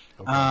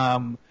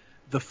 Okay.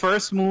 The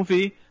first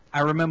movie,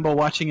 I remember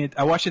watching it.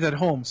 I watched it at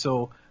home,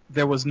 so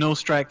there was no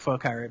strike for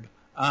Carib.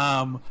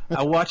 I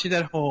watched it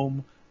at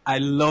home. I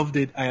loved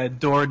it. I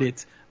adored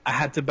it. I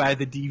had to buy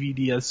the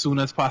DVD as soon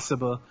as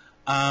possible.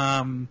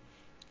 And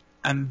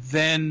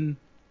then,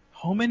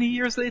 how many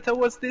years later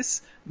was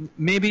this?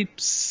 Maybe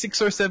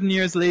 6 or 7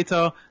 years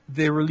later,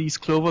 they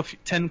released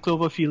 10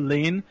 Cloverfield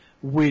Lane,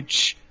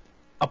 which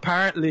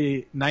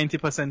apparently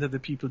 90% of the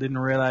people didn't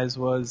realize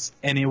was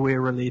anyway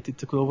related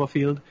to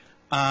Cloverfield.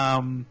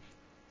 And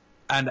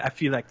I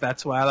feel like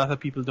that's why a lot of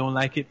people don't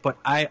like it, but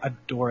I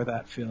adore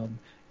that film.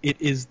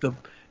 It is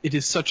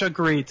such a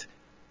great,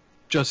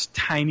 just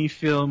tiny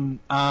film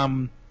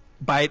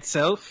by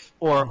itself,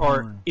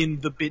 or in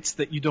the bits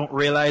that you don't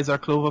realize are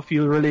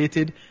Cloverfield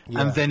related,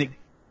 and then it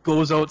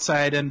goes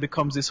outside and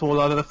becomes this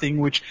whole other thing,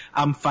 which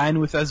I'm fine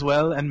with as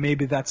well, and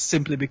maybe that's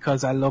simply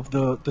because I love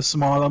the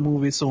smaller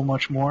movies so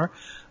much more.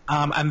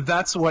 And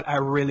that's what I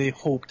really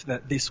hoped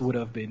that this would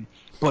have been.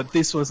 But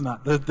this was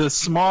not. The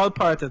small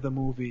part of the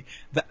movie,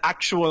 the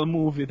actual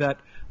movie that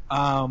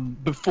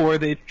before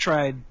they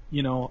tried,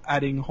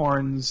 adding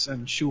horns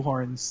and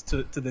shoehorns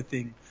to the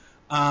thing.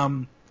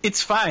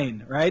 it's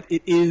fine, right?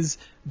 It is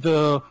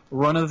the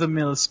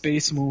run-of-the-mill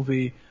space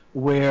movie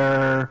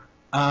where,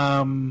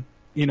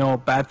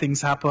 bad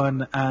things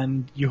happen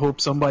and you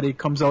hope somebody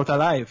comes out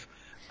alive.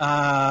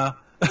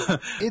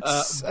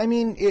 It's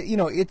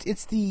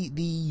it's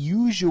the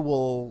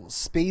usual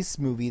space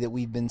movie that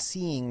we've been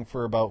seeing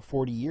for about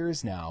 40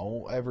 years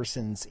now, ever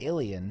since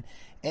Alien,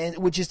 and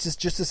which is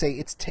just to say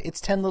it's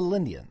 10 Little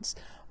Indians,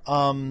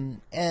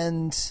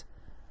 and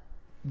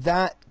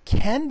that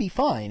can be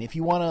fine if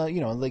you want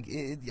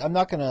to, I'm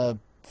not gonna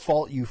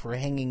fault you for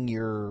hanging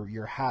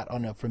your hat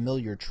on a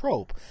familiar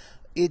trope.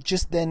 It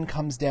just then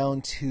comes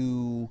down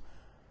to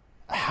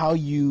how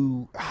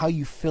you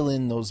fill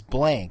in those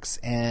blanks,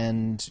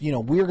 and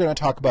we're going to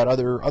talk about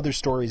other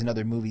stories and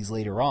other movies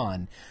later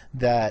on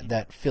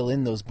that fill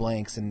in those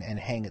blanks and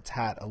hang its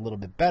hat a little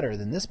bit better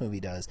than this movie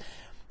does.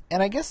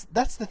 And I guess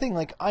that's the thing.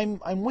 Like,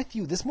 I'm with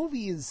you. This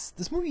movie's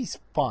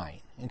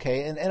fine,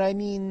 okay? And I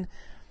mean,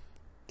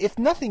 if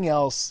nothing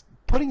else,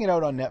 putting it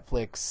out on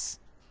Netflix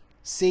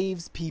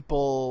saves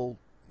people,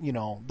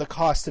 the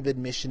cost of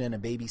admission and a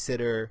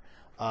babysitter.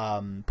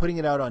 Putting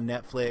it out on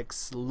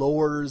Netflix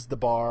lowers the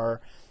bar,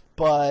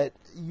 but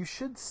you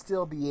should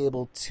still be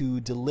able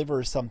to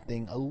deliver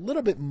something a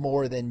little bit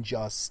more than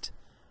just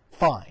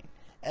fine.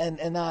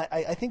 And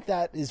I think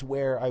that is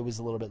where I was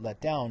a little bit let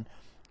down.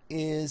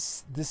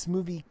 Is this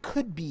movie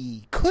could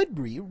be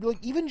like,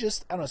 even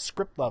just on a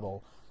script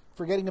level,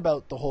 forgetting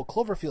about the whole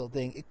Cloverfield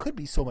thing, it could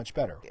be so much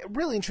better.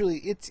 Really and truly,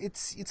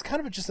 it's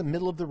kind of just a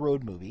middle of the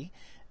road movie.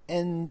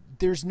 And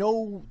there's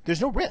no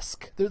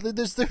risk.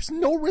 There's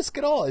no risk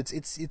at all.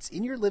 It's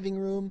in your living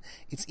room.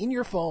 It's in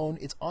your phone.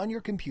 It's on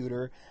your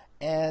computer,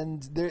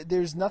 and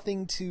there's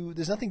nothing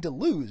to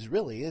lose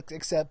really,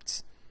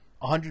 except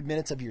 100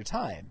 minutes of your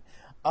time.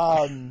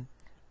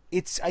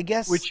 It's, I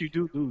guess, which you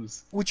do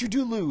lose.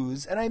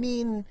 And I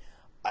mean,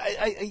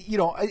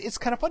 it's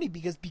kind of funny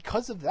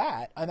because of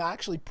that, I'm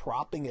actually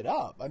propping it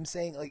up. I'm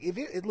saying, like,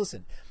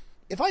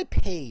 if I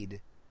paid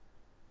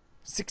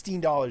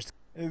 $16.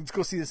 Let's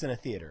go see this in a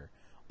theater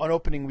on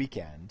opening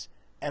weekend,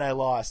 and I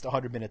lost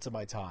 100 minutes of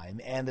my time,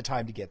 and the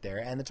time to get there,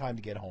 and the time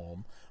to get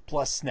home,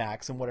 plus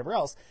snacks and whatever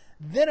else,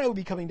 then I would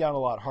be coming down a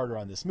lot harder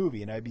on this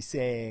movie, and I'd be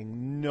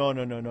saying, no,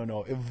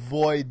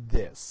 avoid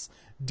this.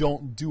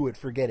 Don't do it,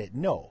 forget it.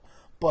 No.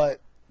 But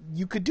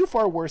you could do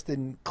far worse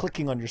than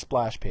clicking on your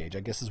splash page,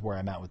 I guess is where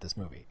I'm at with this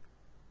movie.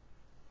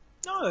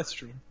 No, that's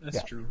true.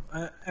 That's true.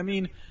 I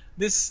mean,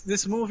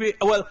 this movie,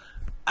 well,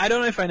 I don't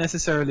know if I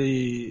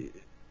necessarily...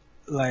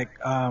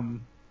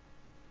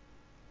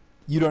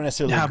 you don't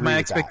necessarily have my with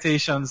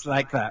expectations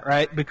like that,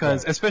 right?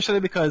 Because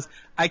especially because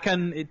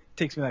it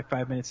takes me like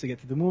 5 minutes to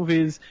get to the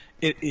movies.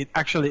 It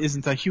actually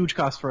isn't a huge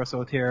cost for us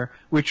out here,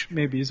 which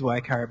maybe is why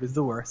carb is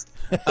the worst.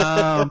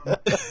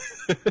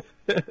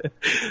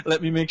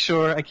 Let me make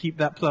sure I keep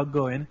that plug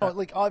going.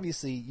 Like,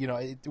 obviously,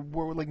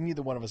 we're like,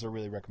 neither one of us are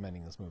really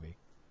recommending this movie.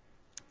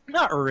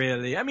 Not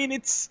really. I mean,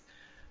 it's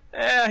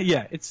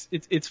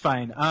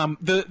fine.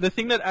 The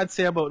thing that I'd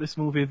say about this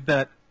movie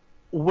that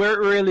where it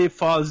really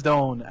falls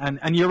down,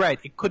 and you're right,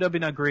 it could have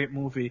been a great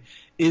movie,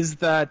 is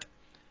that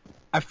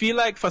I feel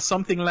like for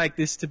something like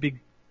this to be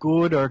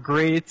good or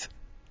great,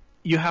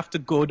 you have to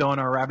go down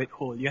a rabbit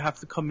hole. You have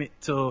to commit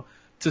to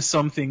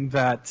something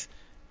that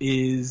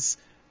is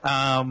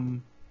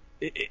it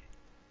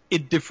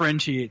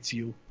differentiates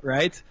you,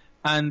 right?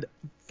 And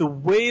the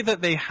way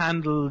that they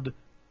handled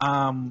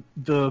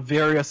the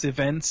various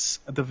events,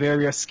 the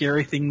various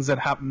scary things that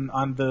happen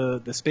on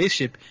the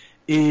spaceship,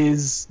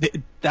 is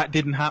that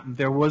didn't happen.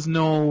 There was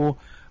no,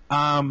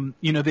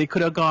 they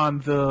could have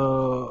gone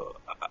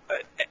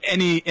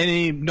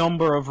any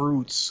number of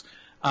routes,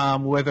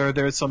 whether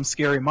there's some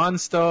scary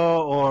monster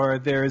or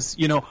there's,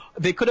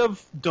 they could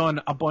have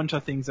done a bunch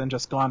of things and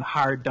just gone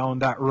hard down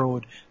that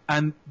road.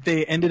 And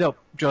they ended up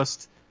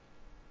just,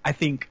 I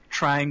think,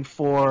 trying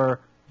for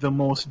the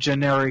most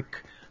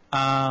generic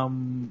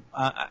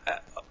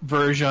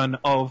version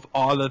of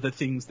all of the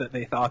things that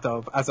they thought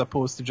of, as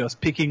opposed to just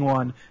picking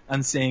one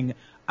and saying,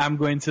 I'm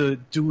going to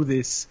do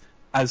this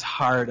as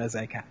hard as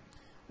I can.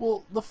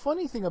 Well, the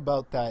funny thing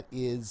about that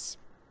is,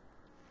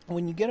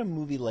 when you get a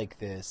movie like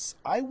this,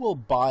 I will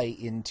buy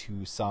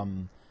into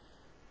some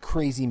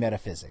crazy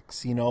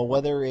metaphysics,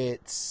 whether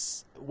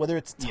it's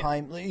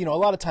time, a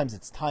lot of times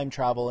it's time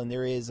travel, and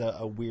there is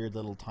a weird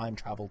little time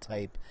travel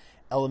type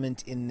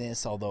element in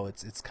this, although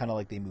it's kind of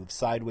like they move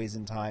sideways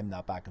in time,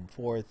 not back and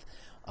forth.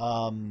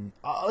 I'll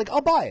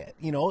buy it,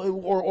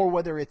 or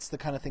whether it's the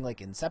kind of thing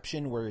like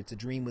Inception, where it's a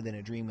dream within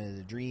a dream within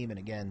a dream, and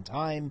again,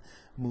 time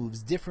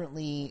moves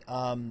differently.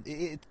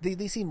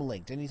 They seem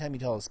linked. Anytime you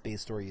tell a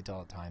space story, you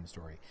tell a time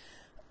story.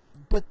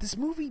 But this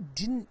movie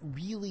didn't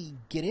really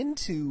get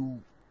into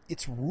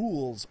its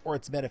rules or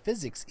its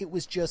metaphysics. It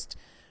was just,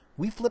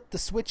 we flipped the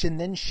switch and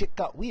then shit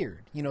got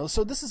weird,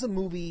 So this is a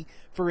movie,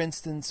 for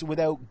instance,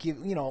 without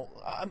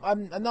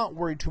I'm not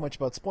worried too much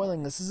about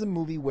spoiling. This is a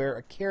movie where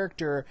a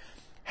character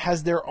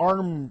has their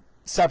arm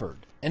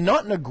severed, and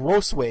not in a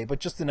gross way, but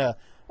just in a,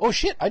 oh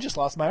shit, I just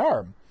lost my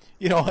arm,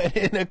 in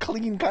a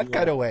clean cut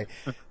kind of way.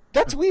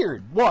 That's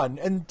weird, one.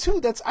 And two,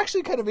 that's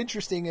actually kind of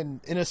interesting,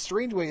 and in a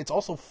strange way, it's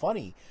also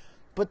funny.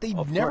 But they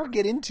never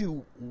get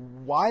into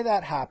why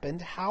that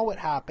happened, how it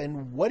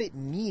happened, what it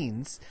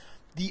means.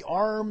 The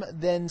arm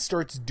then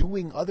starts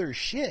doing other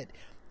shit,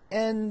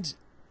 and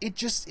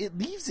it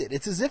leaves it.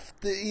 It's as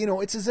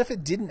if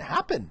it didn't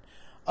happen.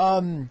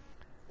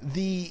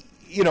 We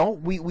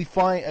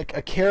find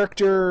a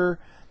character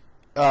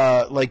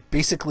like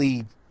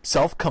basically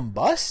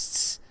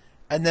self-combusts,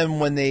 and then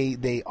when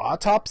they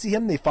autopsy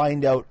him, they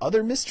find out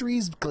other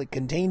mysteries like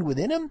contained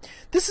within him.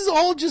 This is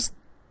all just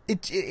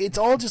it's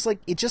all just like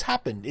it just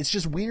happened. It's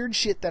just weird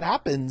shit that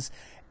happens,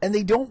 and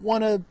they don't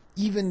want to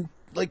even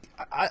like.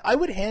 I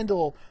would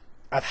handle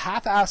a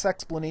half-ass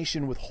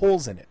explanation with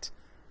holes in it,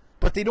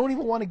 but they don't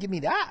even want to give me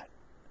that.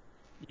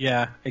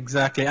 Yeah,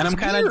 exactly. And I'm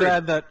kind of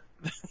glad that.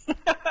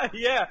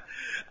 Yeah,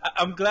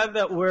 I'm glad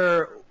that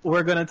we're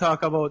going to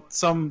talk about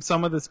some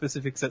of the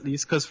specifics at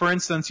least, because for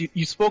instance,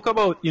 you spoke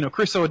about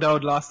Chris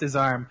O'Dowd lost his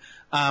arm,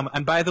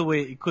 and by the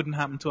way, it couldn't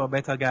happen to a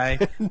better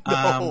guy.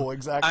 No,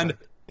 exactly.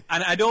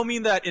 And I don't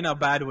mean that in a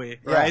bad way,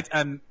 right? Yeah.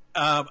 And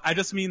I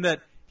just mean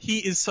that he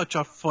is such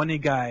a funny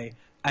guy,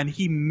 and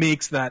he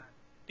makes that.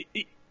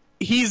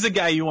 He's the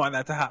guy you want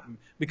that to happen,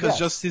 because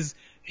just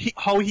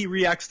how he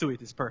reacts to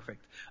it is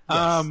perfect.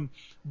 Yes.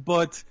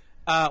 But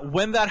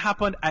when that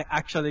happened, I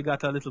actually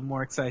got a little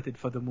more excited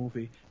for the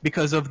movie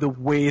because of the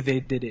way they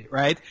did it,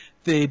 right?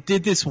 They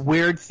did this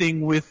weird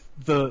thing with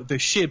the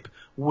ship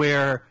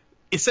where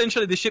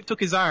essentially the ship took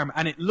his arm,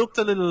 and it looked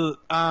a little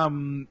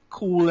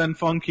cool and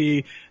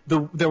funky.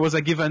 There was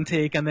a give and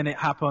take, and then it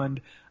happened.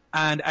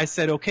 And I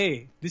said,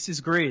 okay, this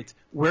is great.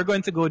 We're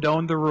going to go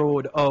down the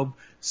road of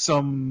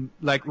some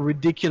like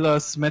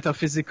ridiculous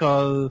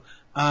metaphysical,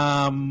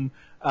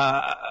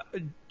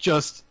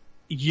 just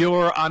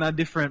you're on a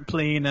different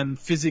plane and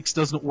physics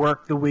doesn't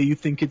work the way you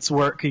think it's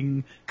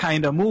working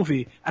kind of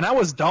movie. And I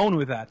was down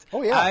with that.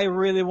 Oh, yeah. I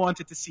really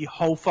wanted to see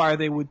how far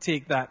they would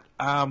take that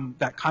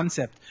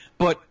concept,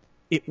 but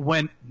it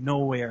went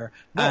nowhere.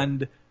 No.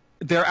 And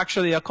there are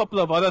actually a couple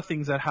of other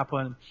things that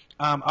happen,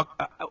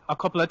 a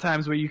couple of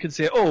times where you can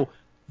say, oh,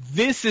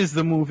 this is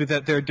the movie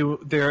that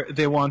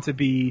they want to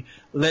be.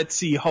 Let's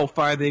see how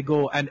far they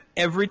go. And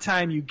every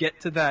time you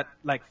get to that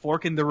like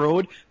fork in the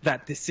road,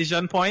 that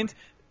decision point,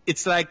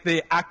 it's like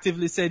they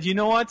actively said, you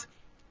know what?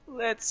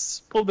 Let's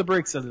pull the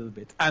brakes a little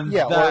bit. And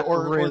yeah,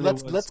 or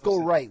let's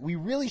go right. We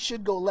really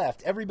should go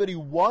left. Everybody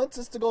wants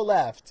us to go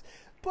left,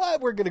 but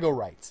we're going to go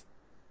right.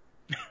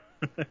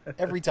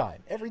 Every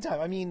time.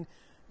 I mean,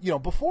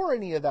 before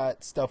any of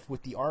that stuff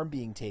with the arm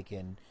being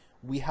taken,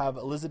 we have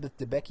Elizabeth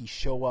Debicki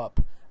show up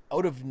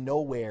out of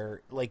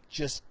nowhere, like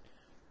just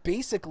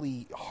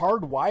basically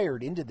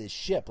hardwired into this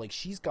ship. Like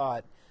she's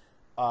got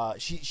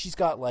she's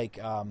got like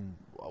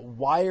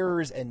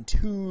wires and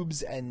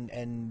tubes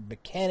and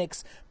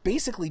mechanics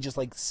basically just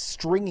like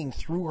stringing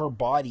through her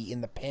body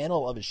in the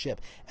panel of a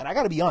ship. And I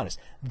got to be honest,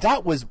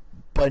 that was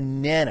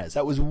bananas.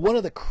 That was one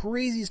of the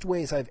craziest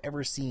ways I've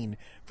ever seen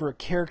for a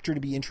character to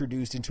be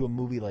introduced into a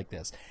movie like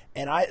this.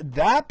 And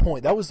that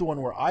was the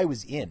one where I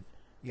was in.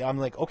 Yeah, I'm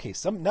like, okay,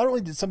 not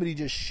only did somebody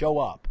just show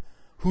up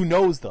who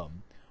knows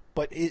them,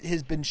 but it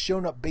has been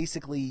shown up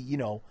basically,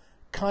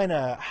 kind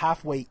of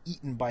halfway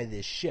eaten by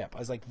this ship. I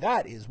was like,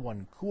 that is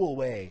one cool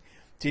way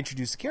to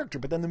introduce a character,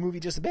 but then the movie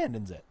just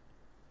abandons it.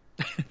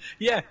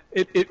 Yeah,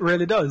 it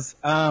really does.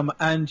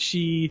 And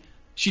she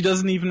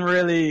doesn't even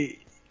really,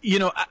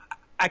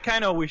 I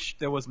kind of wish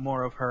there was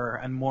more of her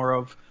and more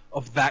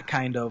of that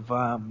kind of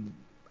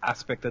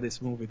aspect of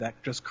this movie,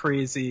 that just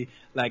crazy,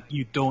 like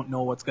you don't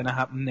know what's going to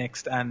happen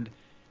next, and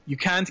you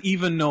can't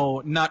even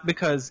know, not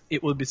because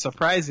it will be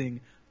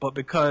surprising, but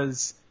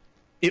because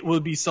it will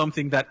be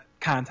something that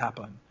can't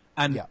happen.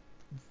 And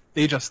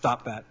they just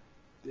stopped that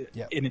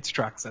in its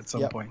tracks at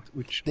some point,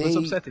 which was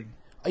upsetting.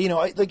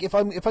 If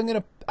I'm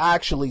gonna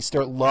actually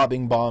start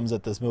lobbing bombs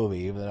at this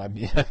movie, then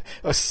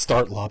I'm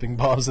start lobbing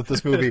bombs at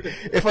this movie.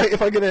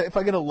 if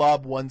I'm gonna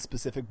lob one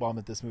specific bomb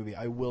at this movie,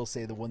 I will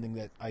say the one thing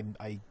that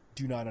I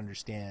do not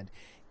understand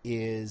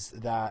is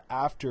that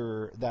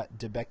after that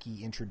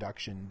Debicki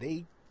introduction,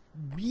 they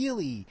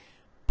really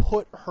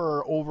put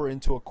her over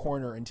into a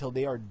corner until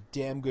they are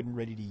damn good and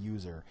ready to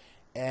use her.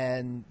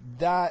 And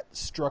that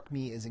struck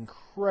me as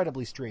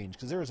incredibly strange,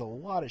 because there's a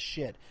lot of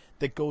shit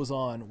that goes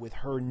on with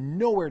her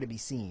nowhere to be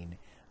seen.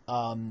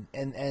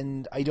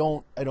 And I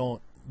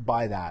don't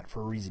buy that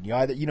for a reason. You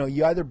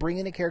either bring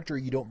in a character or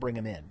you don't bring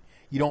them in.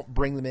 You don't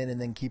bring them in and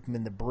then keep them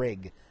in the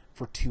brig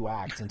for 2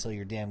 acts until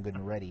you're damn good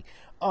and ready.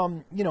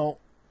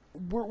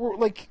 We're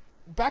like,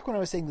 back when I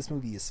was saying this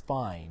movie is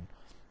fine,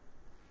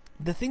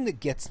 the thing that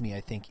gets me, I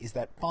think, is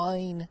that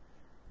fine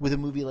with a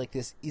movie like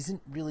this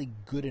isn't really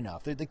good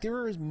enough.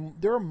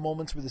 There are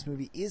moments where this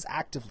movie is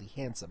actively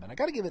handsome, and I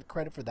got to give it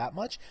credit for that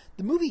much.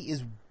 The movie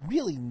is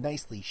really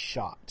nicely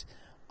shot,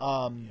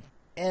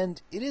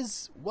 and it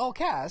is well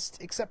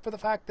cast, except for the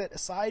fact that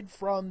aside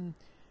from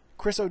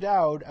Chris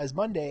O'Dowd as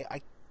Monday,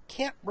 I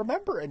can't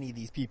remember any of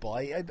these people.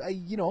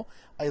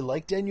 I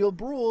like Daniel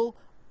Bruhl.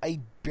 I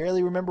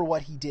barely remember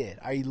what he did.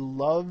 I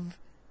love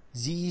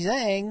Ziyi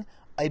Zhang.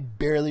 I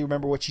barely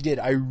remember what she did.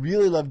 I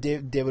really love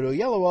David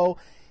Oyelowo.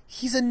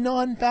 He's a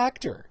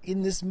non-factor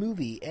in this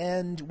movie,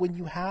 and when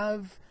you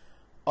have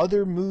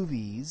other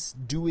movies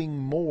doing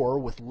more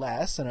with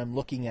less, and I'm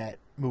looking at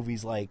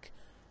movies like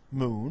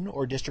Moon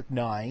or District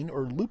 9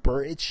 or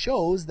Looper, it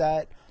shows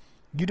that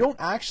you don't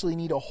actually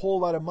need a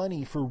whole lot of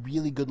money for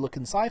really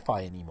good-looking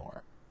sci-fi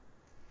anymore.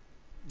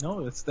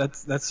 No,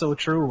 that's so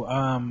true.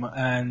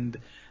 And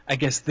I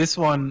guess this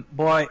one,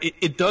 boy,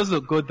 it does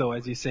look good though,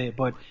 as you say,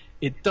 but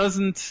it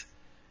doesn't.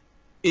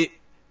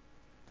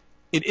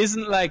 It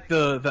isn't like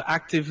the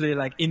actively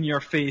like in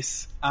your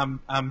face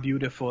I'm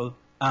beautiful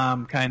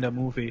kind of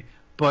movie.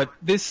 But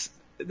this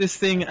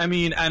thing, I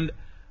mean, and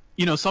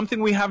you know,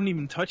 something we haven't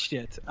even touched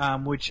yet,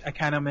 which I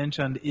kind of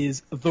mentioned,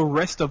 is the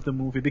rest of the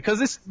movie,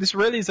 because this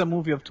really is a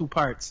movie of two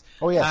parts.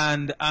 Oh yes.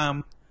 And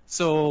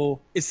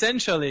so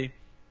essentially,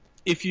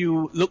 if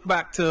you look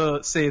back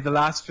to say the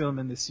last film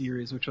in the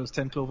series, which was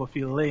 10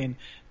 Cloverfield Lane,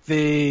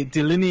 they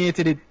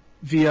delineated it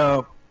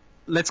via,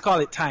 let's call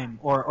it time,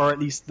 or at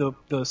least the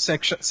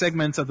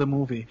segments of the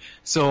movie.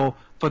 So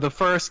for the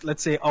first,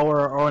 let's say,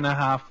 hour and a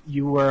half,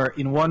 you were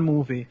in one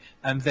movie,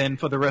 and then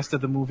for the rest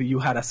of the movie, you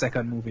had a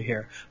second movie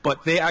here.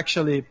 But they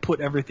actually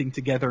put everything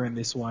together in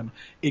this one.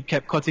 It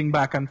kept cutting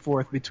back and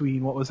forth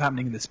between what was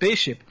happening in the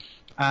spaceship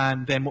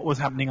and then what was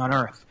happening on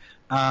Earth.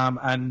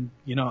 And,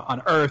 you know,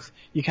 on Earth,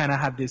 you kind of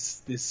had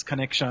this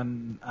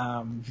connection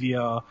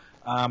via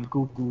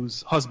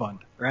Gugu's husband,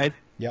 right?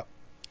 Yep.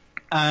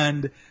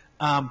 And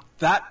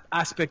that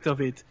aspect of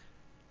it,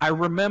 I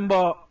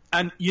remember,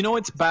 and you know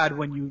it's bad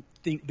when you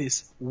think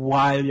this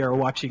while you're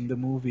watching the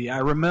movie. I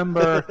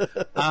remember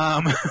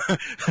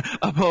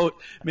about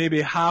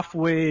maybe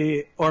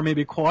halfway or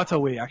maybe quarter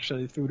way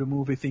actually through the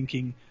movie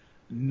thinking,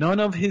 none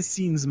of his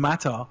scenes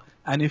matter,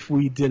 and if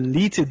we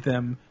deleted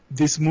them,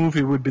 this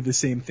movie would be the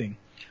same thing.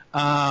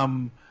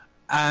 And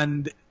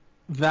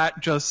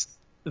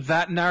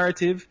that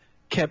narrative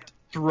kept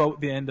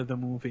throughout the end of the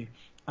movie.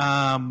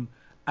 And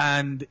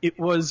it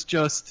was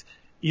just,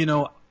 you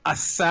know,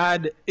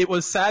 it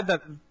was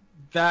sad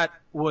that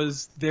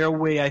was their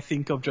way, I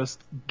think, of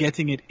just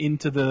getting it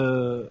into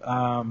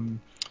the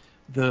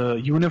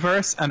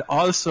universe, and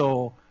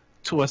also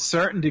to a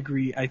certain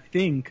degree, I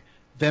think,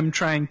 them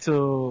trying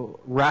to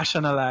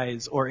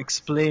rationalize or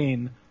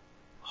explain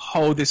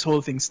how this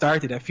whole thing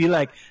started. I feel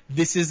like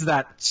this is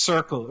that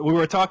circle. We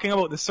were talking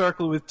about the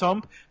circle with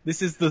Tump.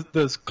 This is the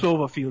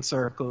Cloverfield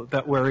circle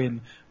that we're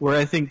in, where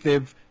I think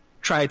they've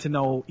tried to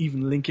now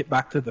even link it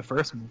back to the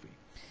first movie.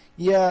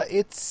 Yeah,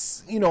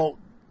 it's, you know,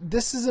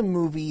 this is a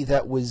movie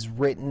that was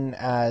written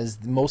as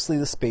mostly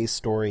the space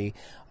story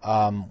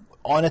on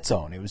its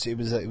own. It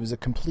was a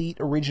complete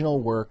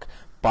original work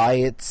by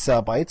its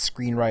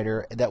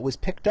screenwriter that was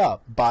picked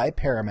up by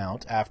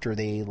Paramount after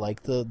they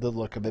liked the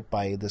look of it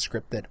by the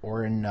script that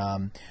Oren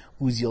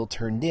Uziel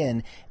turned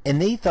in,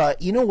 and they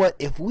thought, you know what,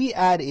 if we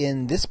add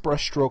in this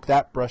brushstroke,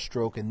 that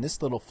brushstroke, and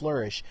this little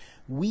flourish,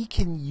 we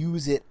can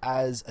use it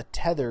as a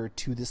tether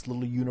to this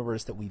little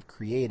universe that we've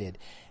created.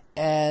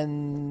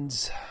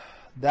 And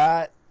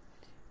that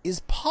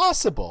is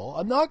possible.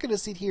 I'm not going to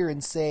sit here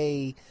and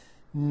say,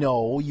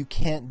 no, you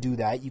can't do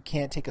that. You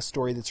can't take a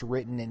story that's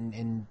written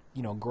and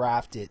you know,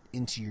 graft it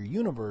into your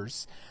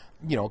universe.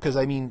 You know, because,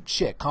 I mean,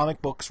 shit,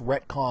 comic books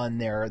retcon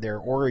their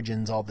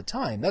origins all the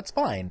time. That's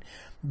fine.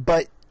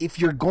 But if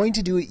you're going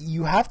to do it,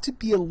 you have to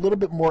be a little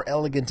bit more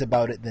elegant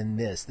about it than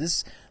this.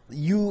 This,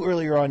 you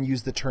earlier on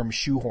used the term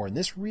shoehorn.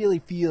 This really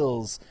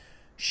feels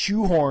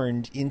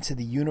shoehorned into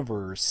the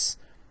universe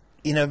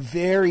in a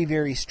very,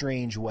 very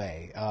strange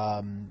way.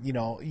 You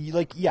know,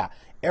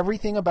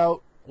 everything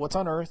about what's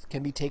on Earth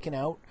can be taken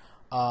out.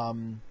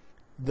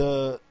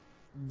 The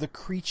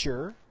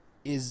creature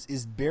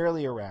is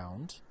barely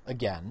around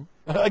again.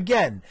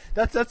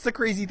 That's the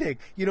crazy thing.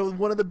 You know,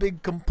 one of the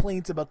big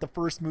complaints about the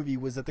first movie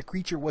was that the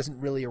creature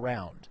wasn't really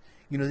around.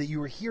 You know, that you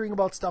were hearing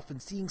about stuff and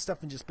seeing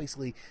stuff and just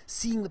basically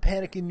seeing the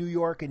panic in New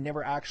York and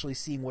never actually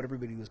seeing what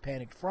everybody was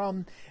panicked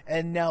from.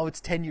 And now it's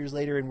 10 years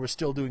later and we're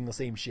still doing the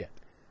same shit.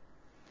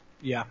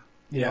 Yeah.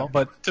 You know?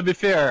 But to be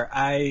fair,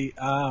 I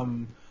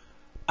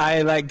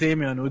like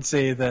Damien would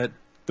say that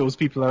those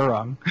people are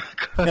wrong,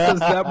 because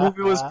that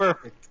movie was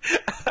perfect.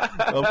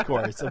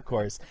 Of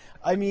course.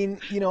 I mean,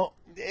 you know,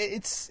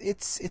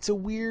 it's a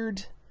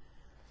weird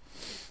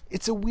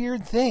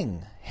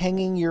thing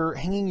hanging your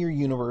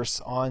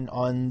universe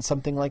on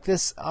something like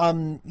this.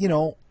 You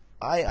know,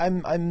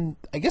 I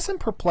guess I'm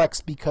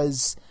perplexed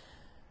because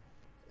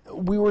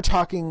we were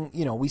talking,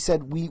 you know, we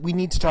said we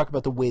need to talk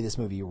about the way this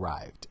movie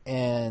arrived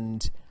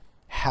and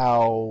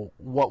how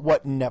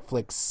what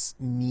Netflix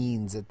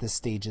means at this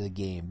stage of the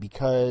game,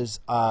 because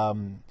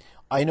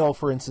I know,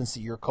 for instance,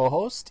 that your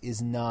co-host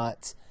is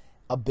not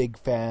a big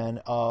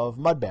fan of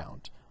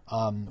Mudbound,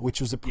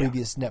 which was a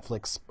previous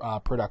Netflix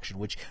production,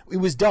 which it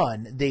was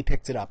done. They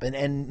picked it up,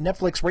 and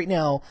Netflix right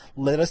now,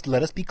 let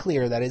us be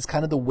clear, that is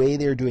kind of the way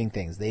they're doing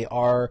things. They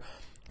are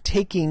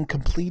taking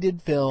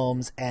completed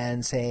films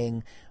and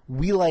saying,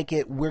 we like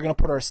it, we're going to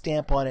put our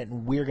stamp on it,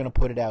 and we're going to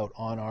put it out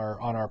on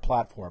our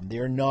platform.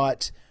 They're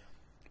not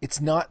it's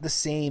not the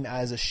same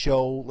as a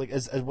show, like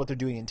as what they're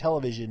doing in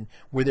television,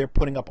 where they're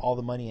putting up all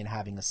the money and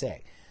having a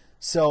say.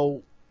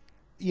 So,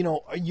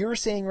 you're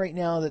saying right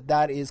now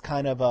that is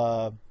kind of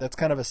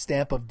a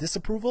stamp of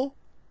disapproval.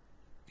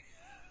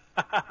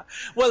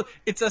 Well,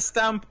 it's a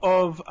stamp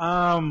of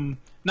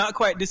not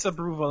quite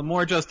disapproval,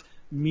 more just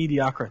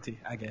mediocrity,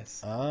 I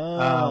guess.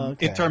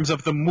 Okay. In terms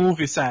of the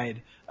movie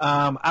side,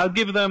 I'll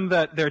give them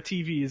that their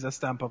TV is a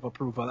stamp of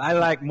approval. I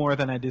like more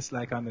than I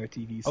dislike on their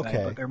TV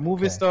side, but their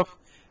movie stuff,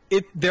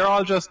 they're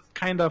all just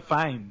kind of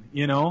fine,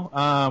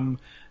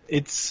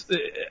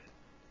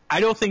 I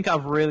don't think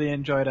I've really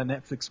enjoyed a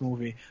Netflix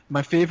movie.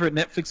 My favorite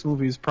Netflix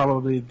movie is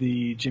probably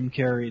the Jim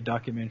Carrey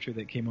documentary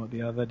that came out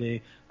the other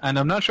day, and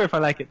I'm not sure if I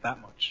like it that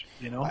much,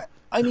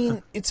 I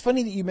mean, it's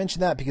funny that you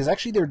mentioned that, because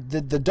actually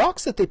the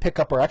docs that they pick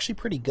up are actually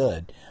pretty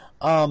good.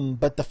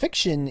 But the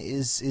fiction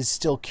is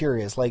still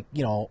curious. Like,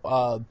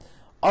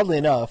 oddly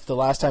enough, the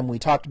last time we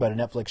talked about a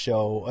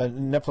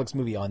Netflix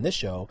movie on this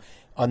show,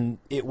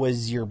 it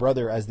was your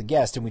brother as the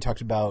guest, and we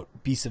talked about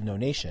Beasts of No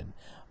Nation,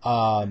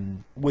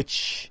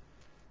 which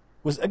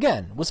was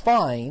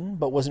fine,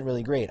 but wasn't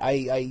really great.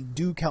 I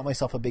do count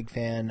myself a big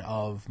fan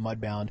of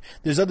Mudbound.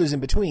 There's others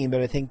in between,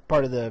 but I think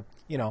part of the,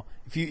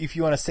 if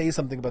you want to say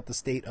something about the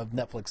state of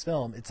Netflix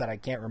film, it's that I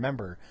can't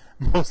remember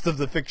most of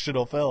the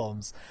fictional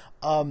films.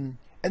 And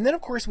then,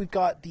 of course, we've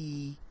got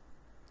the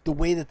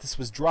way that this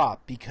was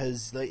dropped,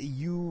 because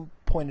you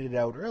pointed it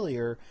out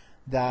earlier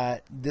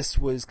that this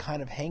was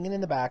kind of hanging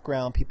in the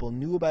background. People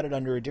knew about it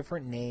under a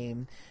different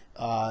name,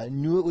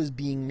 knew it was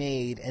being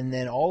made, and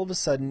then all of a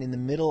sudden, in the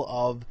middle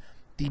of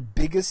the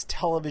biggest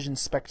television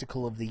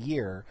spectacle of the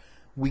year,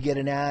 we get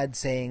an ad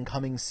saying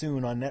coming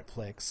soon on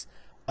Netflix,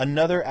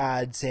 another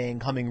ad saying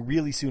coming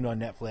really soon on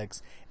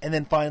Netflix, and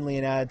then finally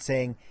an ad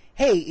saying,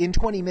 hey, in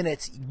 20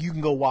 minutes you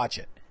can go watch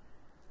it,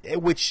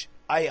 which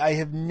I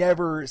have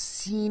never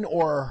seen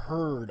or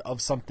heard of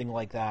something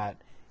like that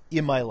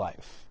in my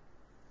life.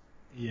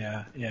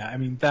 Yeah. I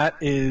mean, that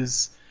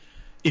is,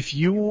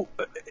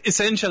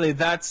 essentially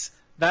that's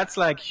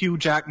like Hugh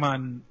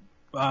Jackman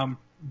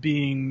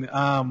being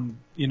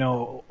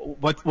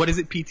what is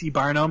it, P.T.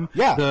 Barnum?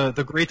 Yeah.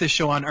 The greatest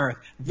show on earth.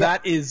 Yeah.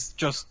 That is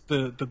just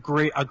a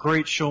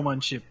great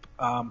showmanship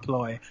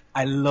ploy.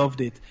 I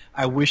loved it.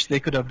 I wish they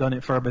could have done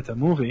it for a better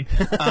movie.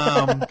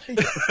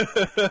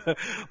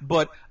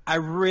 But I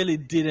really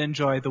did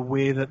enjoy the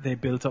way that they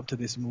built up to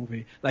this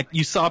movie. Like,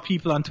 you saw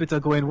people on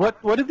Twitter going,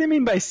 what do they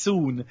mean by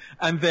soon?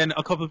 And then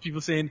a couple of people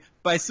saying,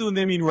 by soon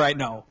they mean right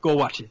now. Go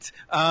watch it.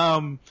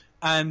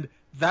 And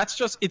that's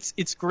just,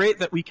 it's great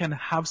that we can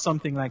have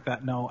something like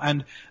that now.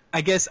 And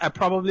I guess I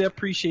probably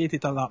appreciate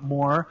it a lot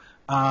more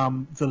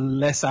the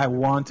less I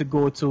want to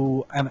go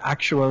to an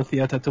actual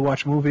theater to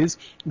watch movies,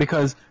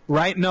 because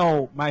right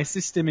now my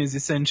system is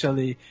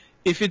essentially,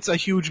 if it's a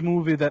huge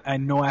movie that I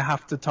know I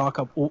have to talk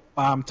about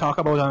on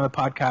a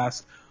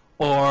podcast,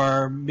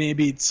 or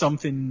maybe it's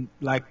something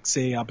like,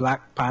 say, a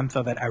Black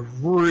Panther that I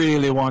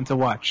really want to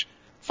watch,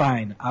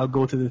 fine, I'll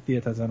go to the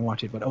theaters and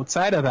watch it. But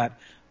outside of that,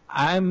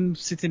 I'm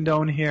sitting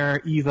down here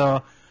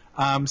either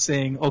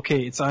saying,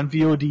 okay, it's on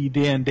VOD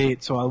day and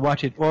date, so I'll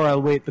watch it, or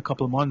I'll wait a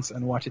couple of months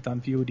and watch it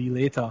on VOD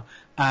later.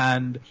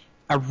 And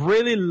I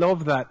really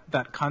love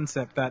that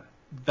concept,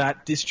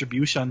 that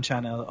distribution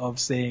channel of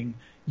saying,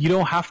 you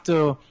don't have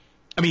to,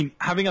 I mean,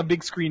 having a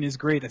big screen is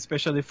great,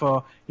 especially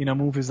for,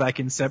 movies like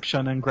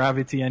Inception and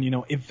Gravity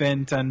and,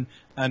 Event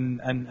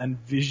and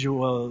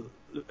visual,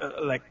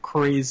 like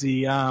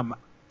crazy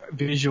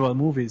visual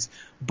movies.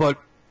 But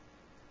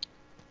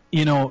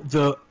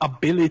the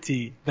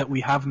ability that we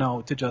have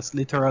now to just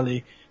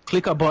literally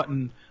click a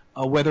button,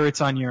 whether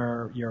it's on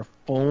your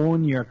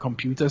phone, your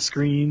computer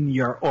screen,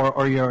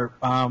 or your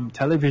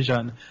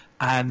television,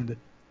 and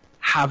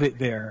have it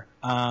there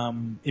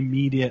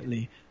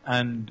immediately,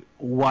 and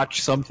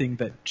watch something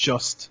that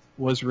just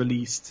was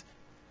released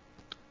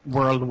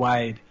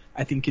worldwide,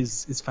 I think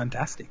is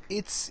fantastic.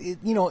 It's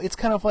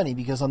kind of funny,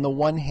 because on the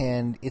one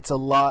hand, it's a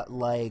lot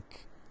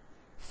like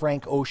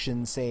Frank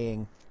Ocean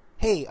saying,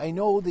 hey, I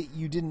know that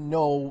you didn't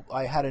know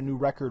I had a new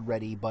record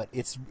ready, but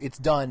it's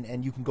done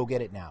and you can go get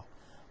it now.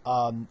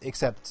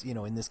 Except,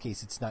 in this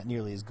case, it's not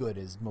nearly as good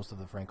as most of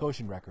the Frank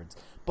Ocean records.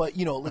 But,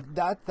 like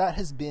that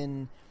has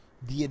been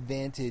the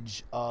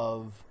advantage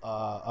of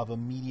a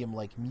medium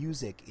like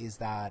music, is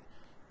that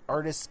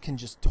artists can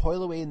just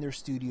toil away in their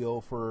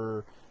studio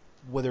for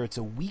whether it's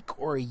a week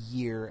or a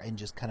year and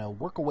just kind of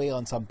work away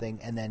on something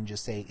and then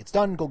just say, it's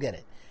done, go get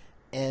it.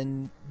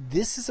 And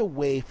this is a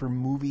way for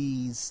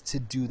movies to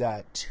do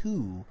that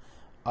too,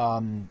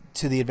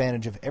 to the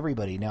advantage of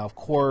everybody. Now, of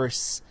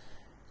course,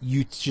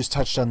 you just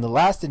touched on the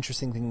last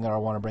interesting thing that I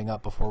want to bring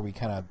up before we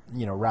kind of,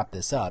 wrap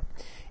this up,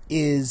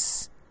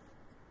 is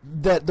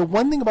that the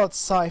one thing about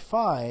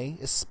sci-fi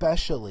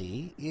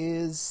especially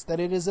is that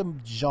it is a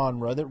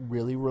genre that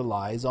really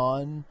relies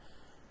on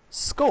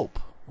scope,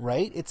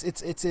 right?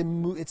 It's a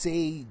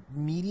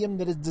medium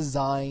that is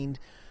designed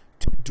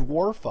to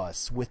dwarf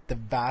us with the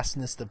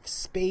vastness of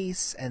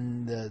space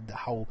and the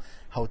how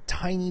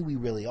tiny we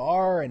really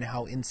are and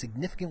how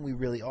insignificant we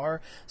really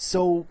are.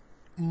 So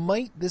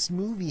might this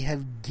movie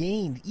have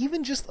gained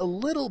even just a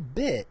little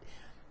bit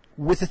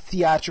with a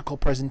theatrical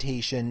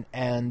presentation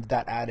and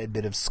that added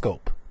bit of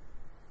scope?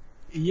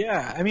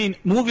 Yeah, I mean,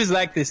 movies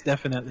like this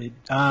definitely.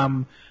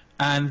 And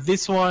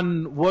this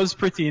one was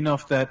pretty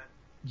enough that,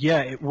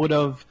 yeah, it would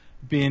have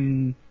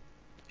been,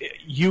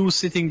 you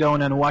sitting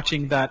down and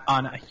watching that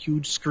on a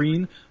huge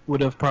screen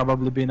would have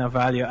probably been a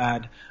value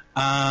add.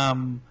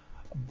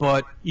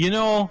 But,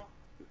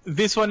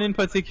 this one in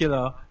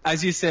particular,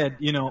 as you said,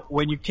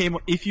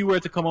 if you were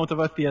to come out of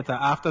a theater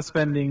after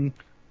spending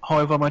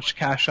however much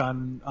cash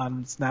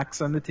on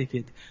snacks on the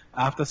ticket,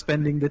 after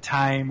spending the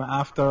time,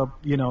 after,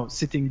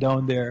 sitting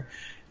down there,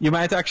 you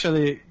might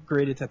actually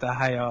grade it at a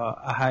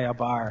higher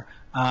bar.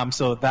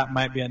 So that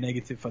might be a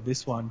negative for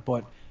this one.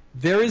 But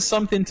there is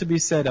something to be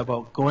said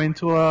about going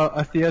to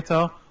a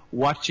theater,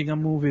 watching a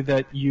movie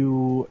that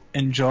you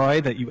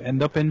enjoy, that you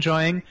end up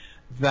enjoying,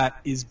 that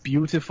is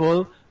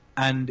beautiful,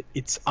 and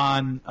it's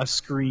on a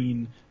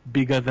screen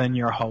bigger than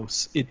your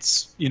house.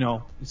 It's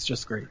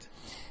just great.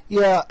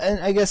 Yeah, and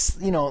I guess,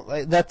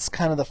 that's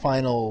kind of the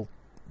final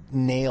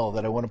nail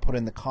that I want to put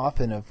in the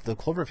coffin of the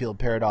Cloverfield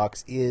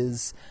paradox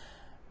is,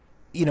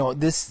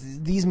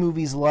 these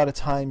movies, a lot of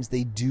times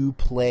they do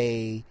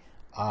play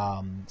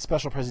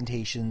special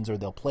presentations, or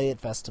they'll play at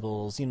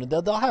festivals.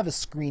 They'll have a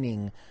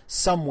screening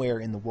somewhere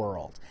in the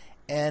world.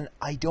 And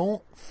I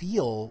don't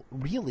feel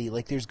really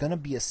like there's going to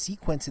be a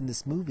sequence in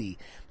this movie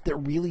that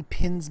really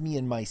pins me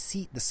in my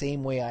seat the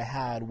same way I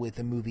had with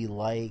a movie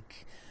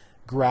like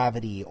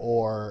Gravity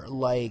or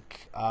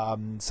like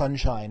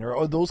Sunshine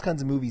or those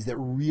kinds of movies that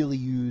really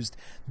used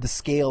the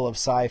scale of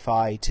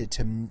sci-fi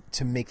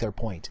to make their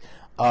point.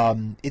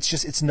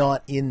 It's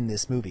not in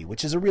this movie,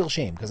 which is a real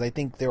shame, because I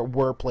think there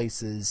were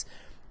places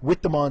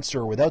with the monster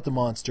or without the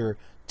monster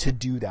to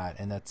do that,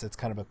 and that's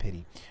kind of a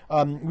pity.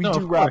 Of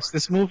course.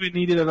 This movie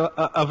needed a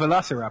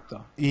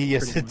velociraptor.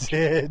 Yes, it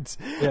did.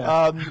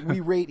 Yeah. We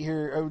rate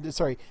here.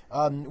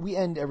 We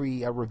end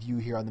every review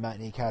here on the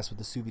Matinee Cast with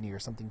a souvenir,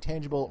 something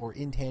tangible or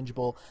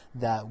intangible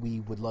that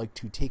we would like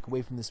to take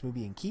away from this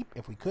movie and keep,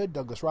 if we could.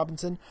 Douglas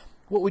Robinson,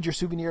 what would your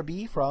souvenir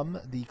be from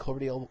the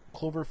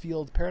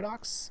Cloverfield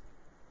paradox?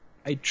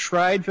 I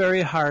tried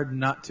very hard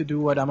not to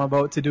do what I'm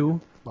about to do,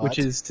 which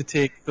is to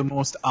take the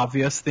most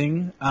obvious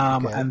thing,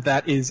 and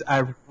that is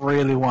I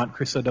really want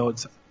Chris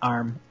O'Dowd's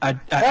arm. I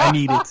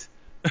need it.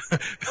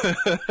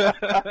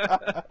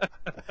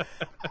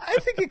 I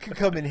think it could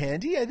come in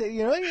handy. I think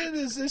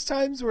there's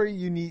times where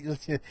you need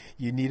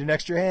an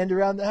extra hand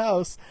around the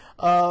house.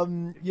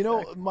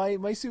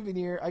 My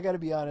souvenir. I got to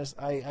be honest.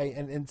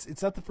 And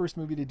it's not the first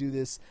movie to do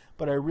this,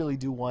 but I really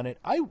do want it.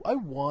 I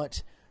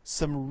want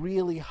some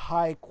really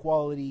high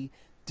quality,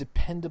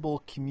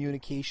 dependable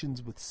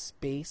communications with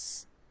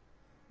space.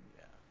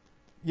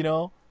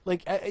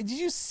 Did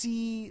you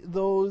see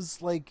those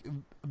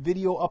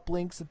video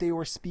uplinks that they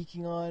were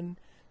speaking on?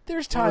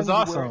 There's times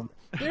awesome.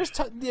 There's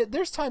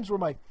times where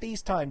my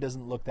FaceTime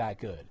doesn't look that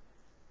good.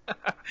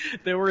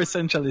 They were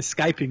essentially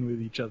Skyping with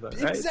each other,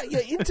 right? Exactly.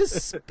 Yeah, into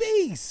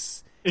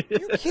space.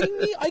 You're kidding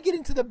me? I get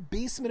into the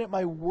basement at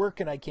my work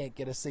and I can't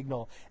get a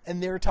signal,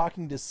 and they're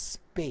talking to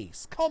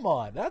space. Come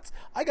on,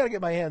 I got to get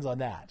my hands on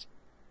that.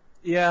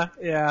 Yeah.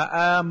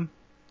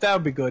 That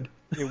would be good.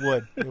 It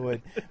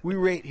would. We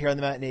rate here on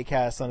the Matinee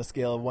Cast on a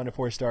scale of 1 to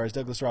 4 stars.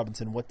 Douglas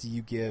Robinson, what do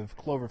you give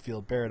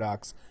Cloverfield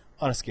Paradox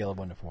on a scale of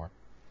 1 to 4?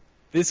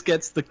 This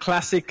gets the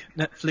classic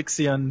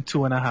Netflixian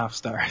 2.5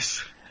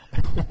 stars.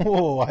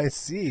 Oh, I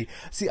see.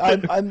 See,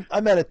 I'm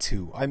at a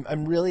 2.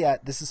 I'm really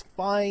at, this is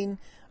fine.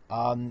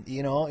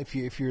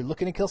 If you're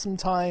looking to kill some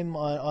time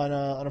on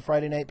a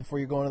Friday night before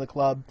you're going to the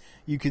club,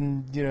 you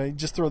can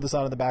just throw this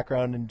on in the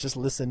background and just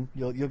listen.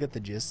 You'll get the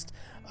gist.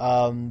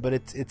 But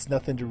it's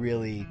nothing to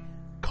really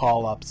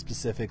call up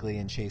specifically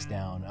and chase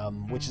down,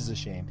 which is a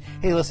shame.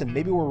 Hey, listen,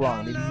 maybe we're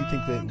wrong. Maybe you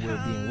think that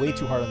we're being way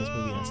too hard on this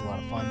movie and it's a lot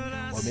of fun,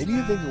 or maybe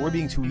you think that we're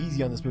being too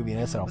easy on this movie and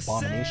it's an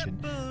abomination.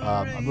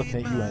 I'm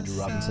looking at you, Andrew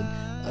Robinson.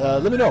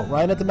 Let me know.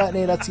 Ryan at the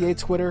matinee.ca,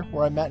 Twitter,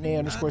 or I'm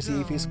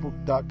matinee_ca,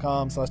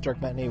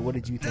 facebook.com/darkmatinee. What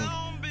did you think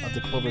of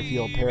the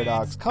Cloverfield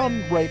Paradox?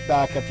 Come right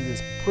back after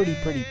this pretty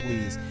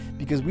please,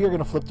 because we are going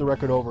to flip the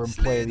record over and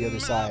play the other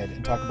side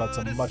and talk about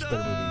some much better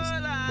movies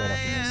right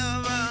after this.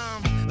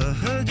 I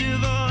heard your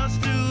voice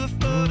through a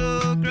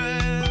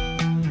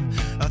photograph.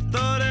 I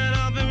thought that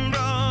I've been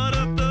brought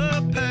up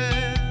the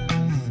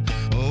path.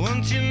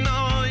 Once you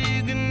know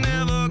you can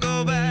never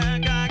go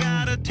back, I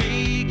gotta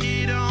take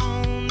it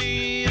on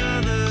the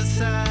other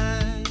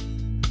side.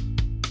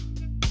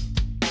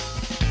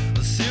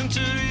 The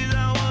centuries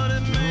are what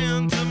it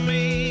meant to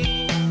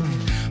me.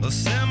 A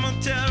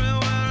cemetery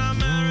where I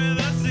marry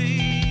the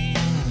sea.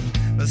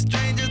 A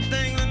stranger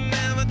thing that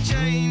never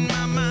changed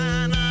my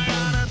mind. I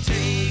gotta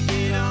take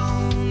it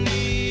on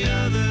the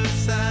other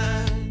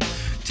side.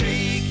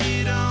 Take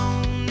it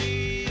on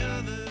the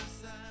other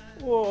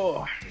side.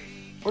 Whoa.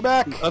 We're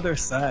back. The other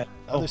side.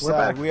 Other we're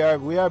side.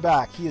 back. We are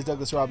back. He is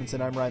Douglas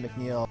Robinson. I'm Ryan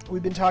McNeil.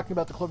 We've been talking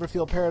about the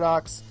Cloverfield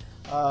Paradox.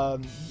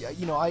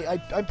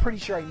 I'm pretty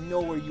sure I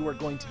know where you are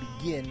going to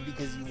begin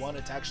because you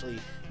wanted to actually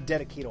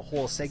dedicate a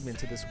whole segment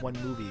to this one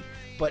movie.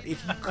 But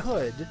if you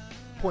could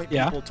point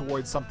people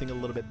towards something a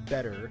little bit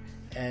better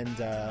and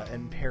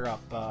pair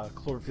up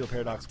Cloverfield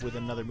Paradox with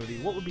another movie,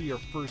 what would be your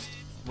first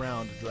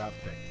round draft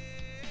pick?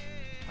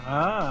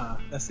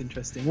 That's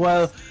interesting.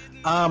 Well,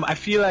 I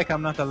feel like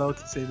I'm not allowed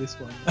to say this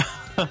one.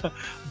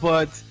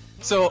 But,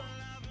 so,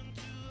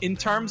 in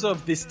terms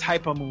of this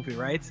type of movie,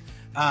 right?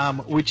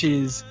 Which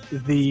is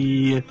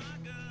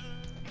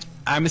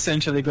I'm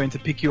essentially going to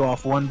pick you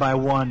off one by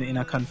one in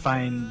a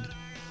confined,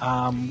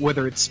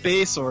 whether it's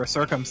space or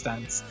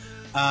circumstance.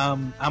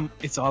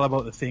 It's all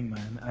about The Thing,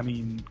 man. I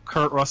mean,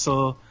 Kurt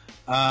Russell,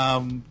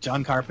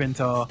 John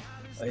Carpenter,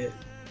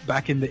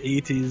 back in the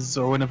 80s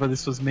or whenever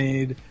this was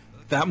made,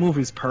 that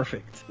movie is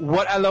perfect.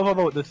 What I love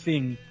about The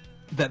Thing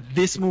that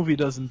this movie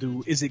doesn't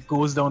do is it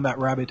goes down that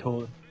rabbit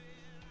hole.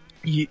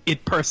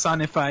 It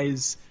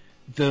personifies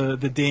the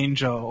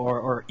danger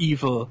or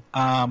evil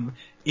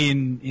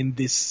in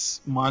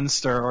this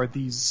monster or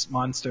these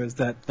monsters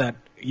that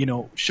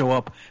show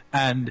up,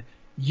 and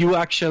you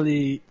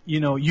actually you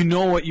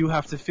know what you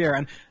have to fear.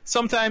 And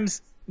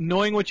sometimes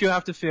knowing what you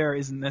have to fear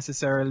isn't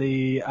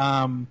necessarily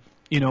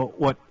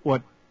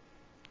what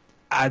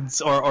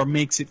adds or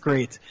makes it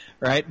great,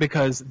 right?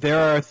 Because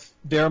there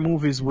are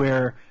movies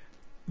where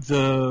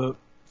the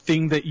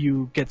thing that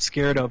you get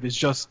scared of is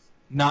just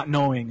not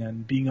knowing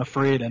and being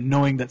afraid and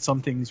knowing that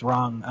something's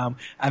wrong.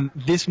 And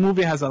this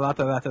movie has a lot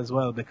of that as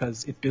well,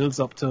 because it builds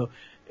up to,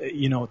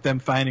 them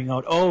finding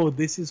out, oh,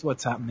 this is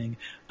what's happening.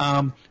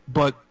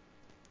 But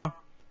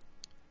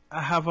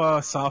I have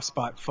a soft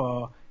spot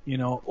for,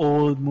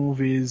 old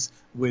movies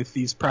with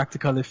these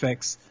practical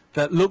effects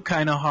that look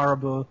kind of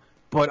horrible,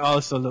 but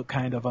also look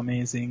kind of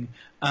amazing.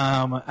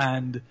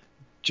 And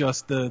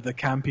just the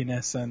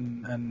campiness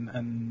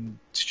and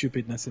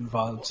stupidness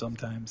involved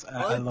sometimes.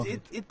 I love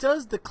it. It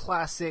does the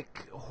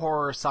classic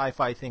horror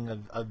sci-fi thing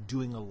of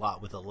doing a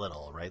lot with a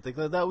little, right? Like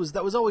that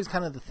was always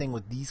kind of the thing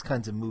with these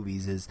kinds of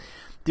movies, is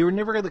they were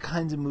never the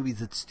kinds of movies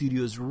that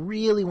studios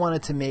really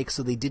wanted to make,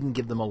 so they didn't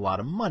give them a lot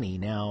of money.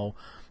 Now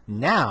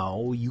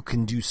you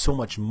can do so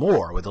much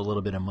more with a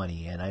little bit of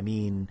money, and I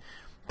mean,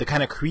 the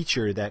kind of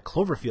creature that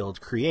Cloverfield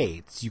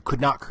creates, you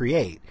could not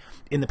create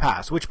in the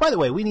past. Which, by the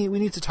way, we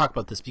need to talk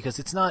about this, because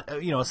it's not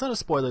it's not a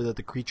spoiler that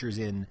the creature's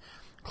in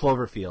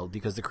Cloverfield,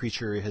 because the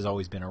creature has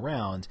always been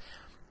around,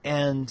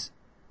 and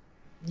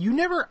you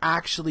never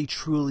actually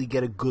truly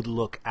get a good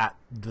look at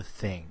the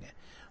Thing.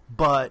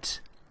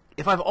 But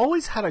if I've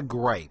always had a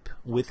gripe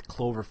with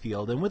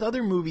Cloverfield and with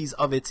other movies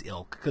of its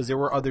ilk, because there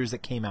were others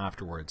that came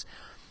afterwards,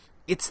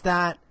 it's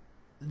that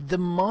the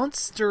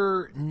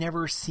monster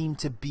never seemed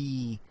to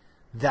be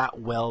that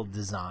well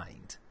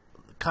designed.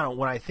 Kind of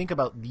when I think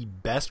about the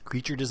best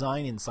creature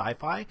design in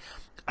sci-fi,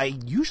 I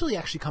usually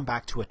actually come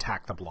back to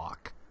Attack the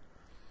Block.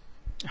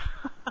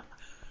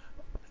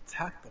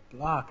 Attack the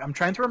Block. I'm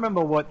trying to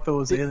remember what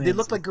those aliens. They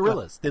looked like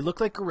gorillas. They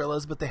looked like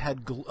gorillas, but they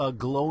had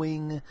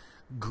glowing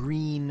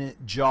green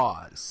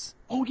jaws.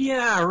 Oh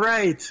yeah,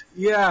 right.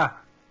 Yeah.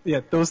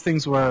 Those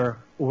things were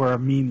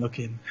mean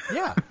looking.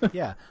 yeah.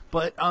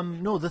 But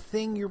no, the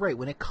Thing. You're right.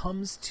 When it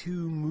comes to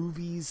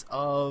movies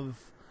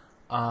of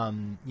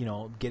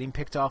getting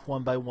picked off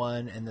one by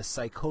one, and the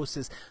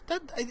psychosis,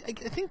 that I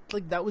think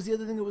like that was the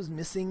other thing that was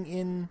missing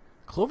in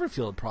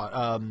Cloverfield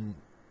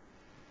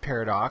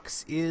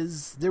Paradox,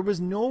 is there was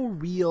no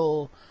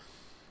real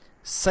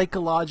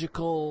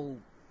psychological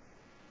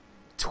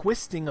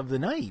twisting of the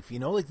knife.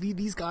 Like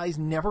these guys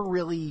never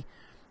really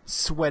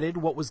sweated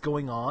what was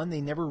going on. They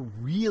never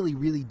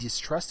really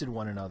distrusted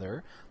one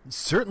another.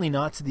 Certainly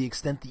not to the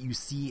extent that you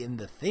see in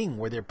The Thing,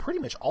 where they're pretty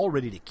much all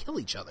ready to kill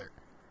each other.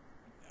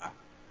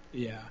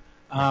 Yeah.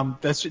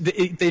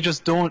 They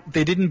just don't.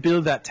 They didn't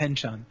build that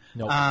tension.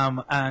 Nope.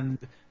 And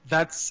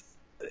that's,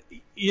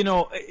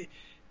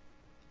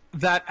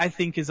 that I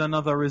think is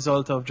another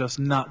result of just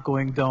not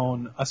going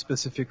down a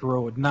specific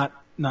road. Not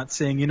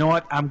saying, you know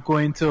what, I'm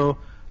going to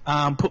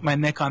put my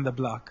neck on the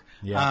block.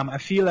 Yeah. I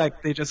feel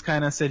like they just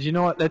kind of said, you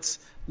know what,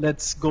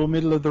 let's go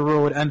middle of the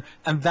road, and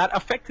that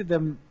affected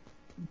them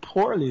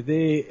poorly.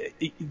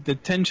 The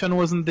tension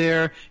wasn't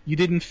there. You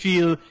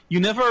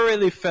never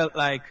really felt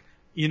like,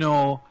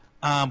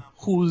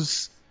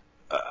 who's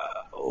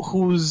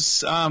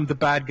the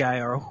bad guy,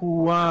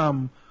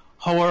 or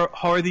how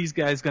are these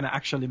guys going to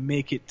actually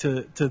make it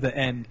to the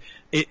end.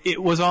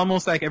 It was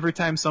almost like every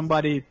time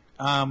somebody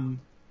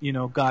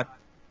got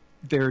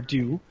their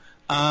due,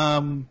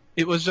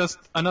 it was just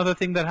another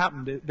thing that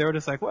happened. They were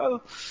just like,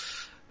 well,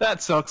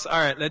 that sucks. All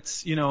right,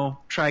 let's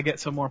try get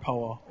some more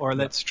power, or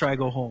let's try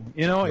go home.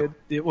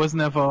 It was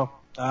never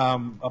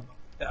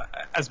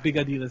as big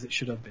a deal as it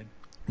should have been.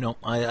 No,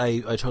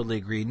 I totally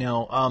agree.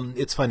 Now,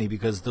 it's funny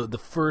because the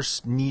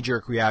first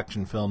knee-jerk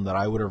reaction film that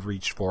I would have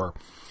reached for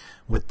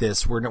with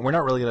this, we're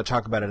not really going to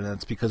talk about it, and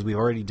that's because we've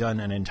already done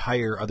an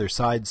entire Other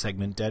Side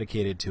segment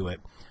dedicated to it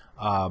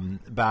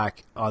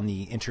back on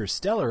the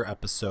Interstellar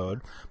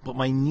episode. But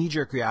my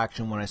knee-jerk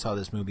reaction when I saw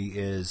this movie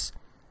is,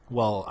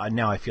 Well,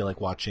 now I feel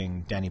like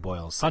watching Danny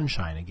Boyle's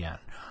Sunshine again,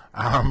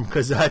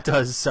 because that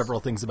does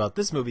several things about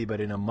this movie, but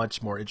in a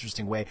much more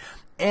interesting way.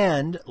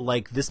 And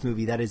like this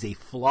movie, that is a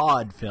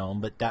flawed film,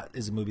 but that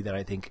is a movie that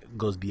I think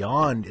goes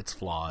beyond its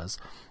flaws,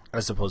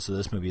 as opposed to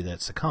this movie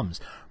that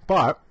succumbs.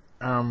 But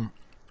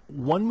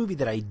one movie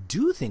that I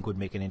do think would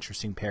make an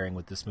interesting pairing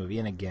with this movie,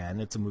 and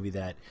again, it's a movie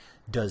that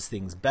does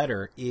things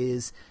better,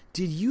 is,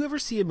 did you ever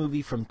see a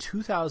movie from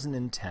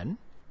 2010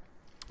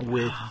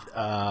 with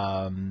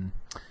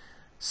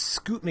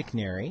Scoot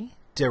McNairy,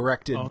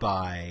 directed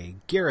by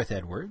Gareth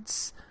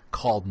Edwards,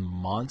 called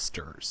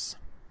Monsters?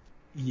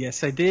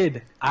 Yes, I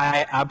did.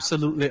 I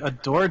absolutely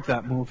adored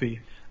that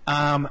movie.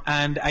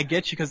 And I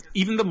get you, because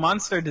even the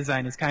monster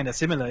design is kind of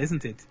similar,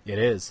 isn't it? It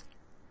is.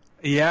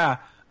 Yeah.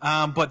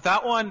 But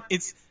that one,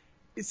 it's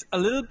a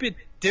little bit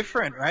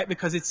different, right?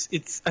 Because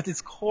it's at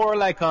its core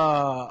like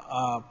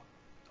a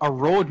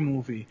road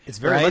movie. It's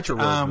very much a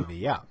road movie,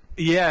 yeah.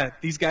 Yeah,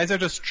 these guys are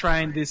just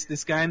trying,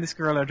 this guy and this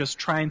girl are just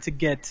trying to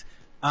get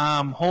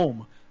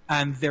home,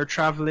 and they're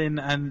traveling,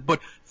 but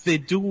they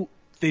do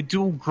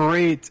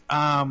great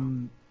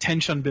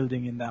tension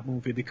building in that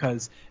movie,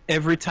 because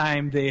every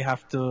time they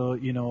have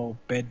to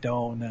bed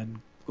down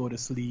and go to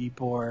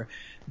sleep, or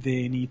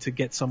they need to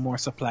get some more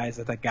supplies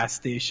at a gas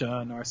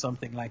station or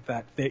something like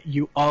that,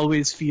 you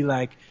always feel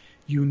like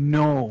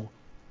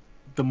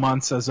the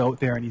monster's out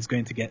there and he's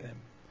going to get them.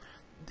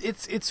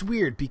 It's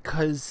weird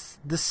because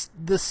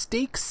the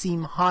stakes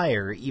seem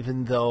higher,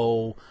 even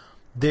though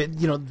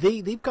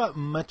they've got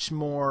much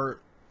more.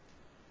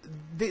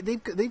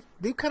 They've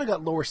kind of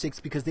got lower stakes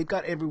because they've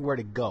got everywhere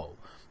to go.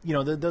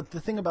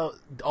 The thing about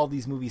all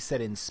these movies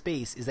set in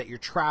space is that you're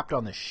trapped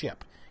on the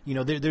ship.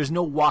 There's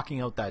no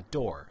walking out that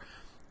door.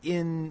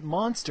 In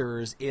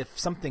Monsters, if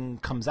something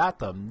comes at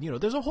them,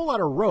 there's a whole lot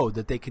of road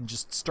that they can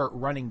just start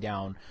running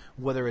down,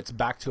 whether it's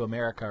back to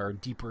America or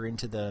deeper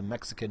into the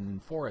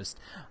Mexican forest.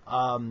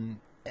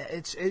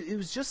 It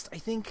was just, I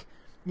think,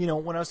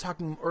 when I was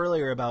talking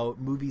earlier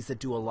about movies that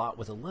do a lot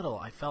with a little,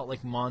 I felt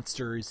like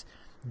Monsters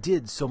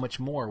did so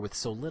much more with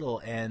so little,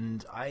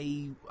 and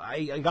I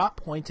got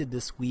pointed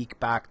this week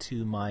back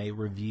to my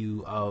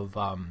review of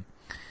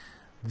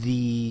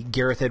the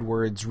Gareth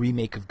Edwards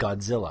remake of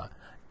Godzilla.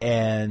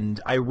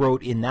 And I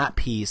wrote in that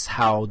piece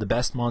how the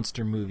best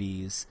monster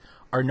movies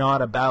are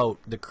not about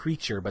the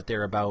creature, but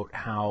they're about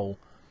how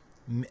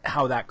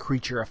that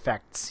creature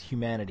affects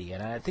humanity.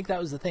 And I think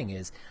that was the thing,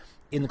 is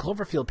in the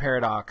Cloverfield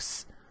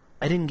Paradox,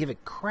 I didn't give a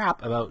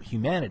crap about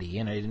humanity,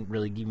 and I didn't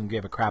really even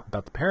give a crap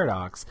about the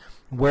paradox.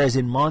 Whereas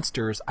in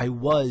Monsters, I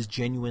was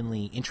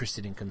genuinely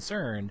interested and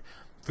concerned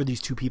for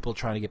these two people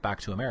trying to get back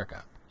to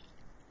America.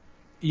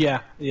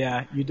 Yeah,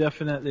 you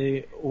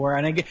definitely were,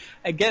 and I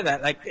get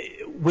that. Like,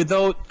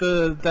 without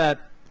that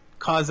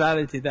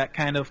causality, that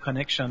kind of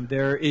connection,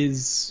 there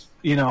is,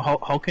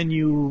 how can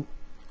you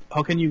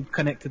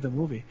connect to the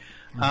movie?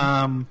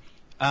 Mm-hmm.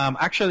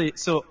 Actually,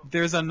 so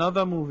there's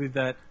another movie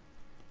that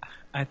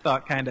I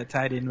thought kind of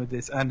tied in with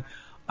this, and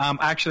I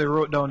actually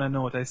wrote down a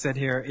note. I said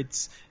here,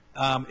 it's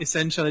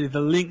essentially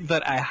the link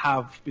that I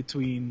have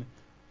between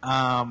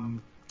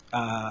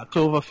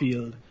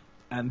Cloverfield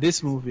and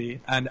this movie,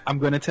 and I'm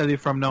going to tell you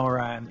from now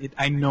on,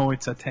 I know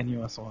it's a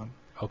tenuous one.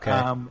 Okay.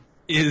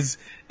 Is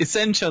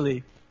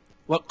essentially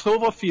what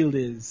Cloverfield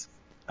is,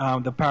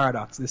 the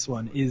paradox, this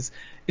one, is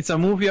it's a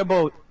movie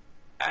about,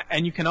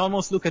 and you can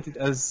almost look at it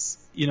as,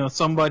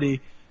 somebody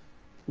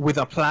with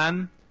a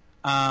plan,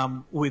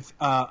 with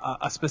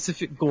a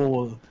specific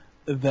goal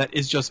that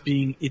is just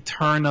being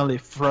eternally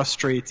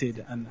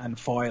frustrated and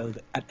foiled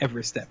at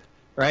every step.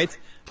 Right?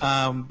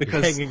 Because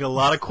you're hanging a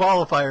lot of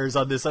qualifiers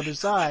on this other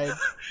side.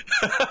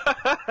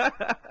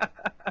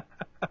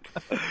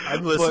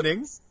 I'm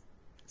listening.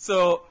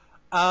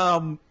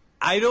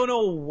 I don't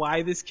know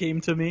why this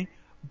came to me,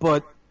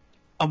 but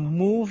a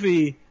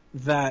movie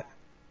that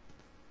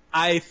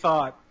I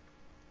thought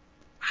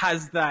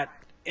has that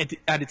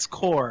at its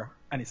core,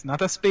 and it's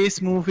not a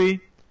space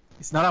movie,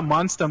 it's not a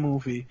monster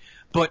movie,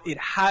 but it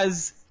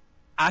has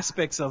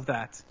aspects of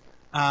that.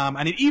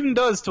 And it even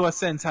does, to a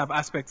sense, have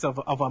aspects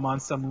of a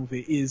monster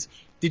movie.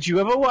 Did you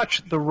ever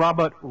watch the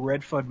Robert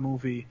Redford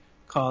movie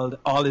called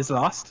All Is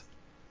Lost?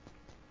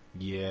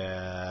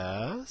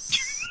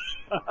 Yes.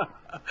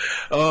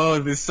 Oh,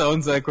 this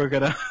sounds like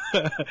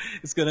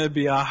it's gonna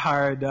be a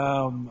hard,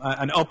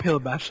 an uphill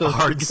battle. A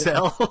hard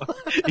sell.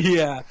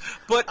 Yeah,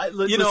 but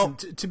listen,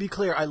 to be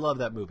clear, I love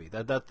that movie.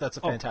 That's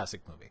a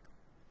fantastic movie.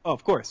 Oh,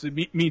 of course,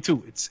 me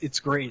too.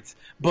 It's great.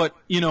 But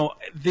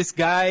this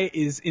guy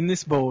is in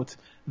this boat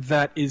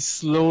that is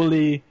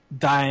slowly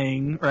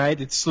dying,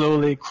 right? It's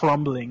slowly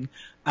crumbling,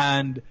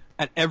 and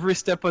at every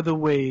step of the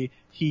way,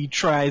 he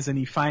tries and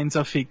he finds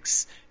a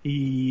fix.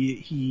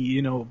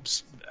 He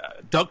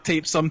duct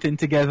tapes something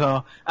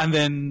together, and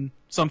then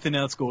something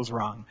else goes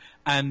wrong.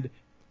 And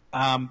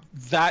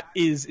that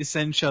is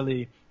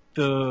essentially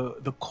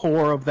the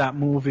core of that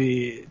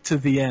movie to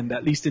the end,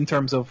 at least in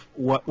terms of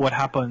what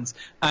happens.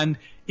 And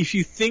if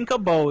you think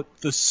about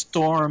the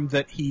storm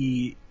that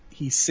he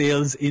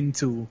sails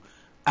into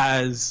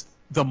as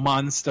the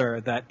monster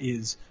that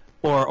is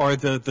or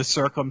the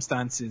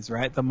circumstances,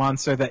 right? The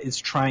monster that is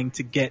trying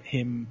to get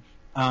him,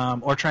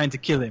 or trying to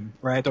kill him,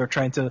 right? Or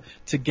trying to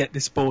get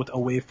this boat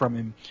away from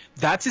him.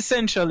 That's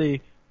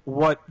essentially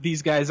what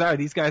these guys are.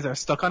 These guys are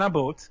stuck on a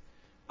boat.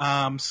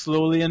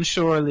 Slowly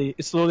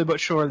but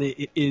surely,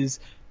 it is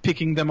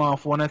picking them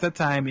off one at a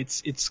time.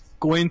 It's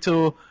going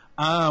to,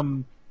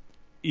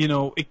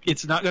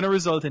 it's not going to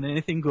result in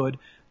anything good.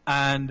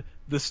 And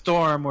the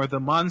storm or the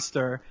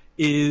monster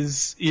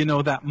is,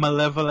 that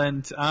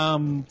malevolent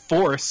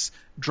force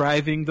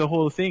driving the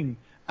whole thing.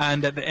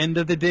 And at the end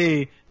of the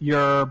day,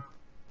 you're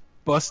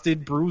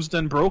busted, bruised,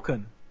 and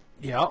broken.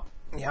 Yeah,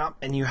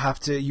 and you have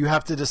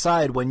to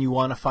decide when you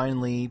want to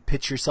finally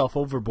pitch yourself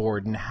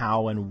overboard and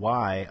how and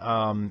why.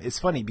 It's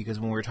funny because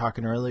when we were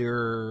talking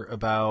earlier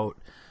about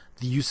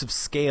the use of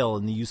scale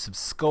and the use of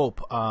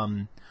scope,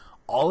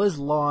 All Is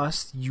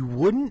Lost, you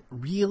wouldn't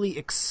really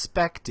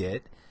expect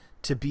it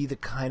to be the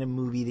kind of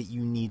movie that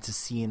you need to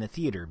see in a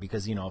theater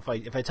because,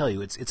 if I tell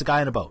you it's a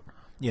guy in a boat,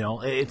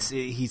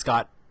 he's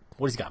got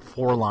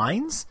 4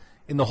 lines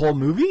in the whole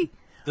movie.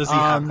 Does he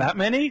have that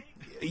many?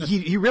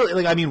 He really,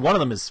 one of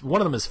them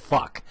is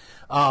fuck.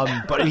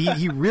 But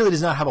he really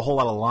does not have a whole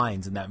lot of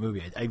lines in that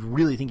movie. I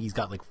really think he's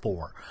got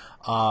 4.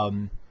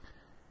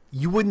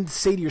 You wouldn't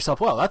say to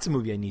yourself, well, that's a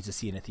movie I need to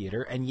see in a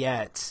theater, and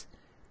yet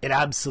it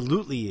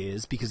absolutely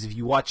is, because if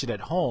you watch it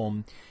at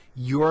home,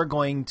 you're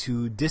going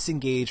to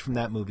disengage from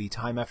that movie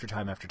time after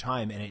time after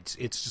time, and it's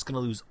just going to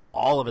lose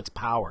all of its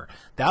power.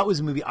 That was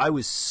a movie, I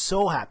was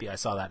so happy I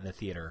saw that in the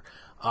theater,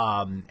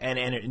 and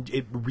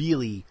it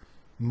really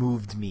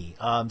moved me.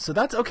 So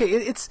that's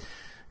okay.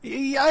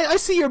 I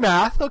see your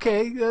math.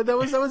 Okay, that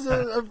was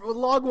a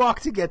long walk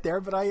to get there,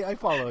 but I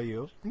follow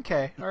you.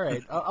 Okay, all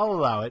right, I'll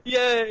allow it.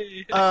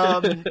 Yay!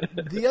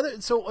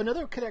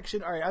 Another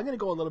connection. All right, I'm going to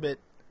go a little bit.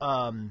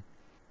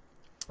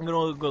 I'm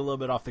going to go a little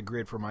bit off the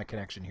grid for my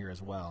connection here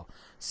as well.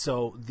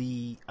 So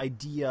the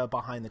idea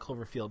behind the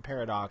Cloverfield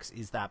paradox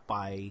is that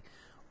by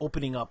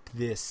opening up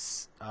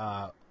this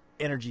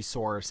energy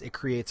source, it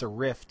creates a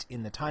rift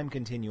in the time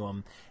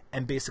continuum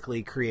and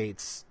basically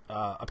creates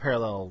a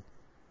parallel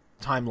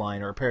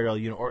timeline or a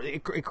parallel or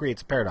it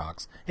creates a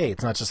paradox. Hey,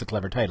 it's not just a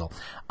clever title.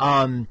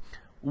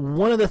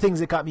 One of the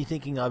things that got me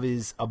thinking of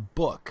is a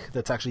book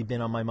that's actually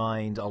been on my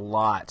mind a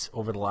lot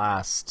over the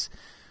last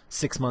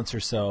 6 months or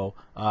so.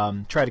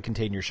 Try to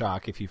contain your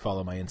shock if you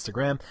follow my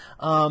Instagram.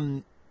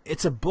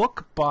 It's a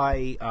book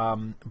by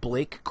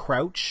Blake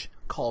Crouch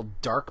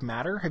called Dark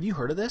Matter. Have you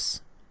heard of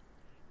this?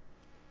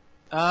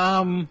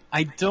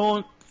 I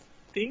don't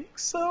think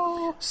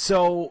so.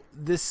 So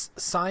this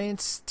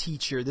science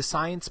teacher, the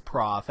science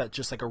prof at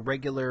just like a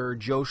regular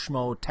Joe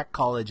Schmo tech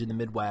college in the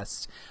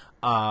Midwest,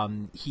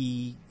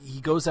 he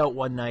goes out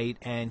one night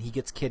and he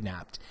gets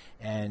kidnapped.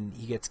 And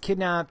he gets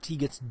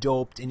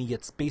doped, and he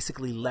gets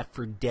basically left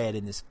for dead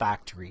in this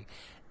factory.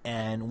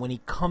 And when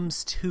he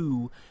comes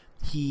to,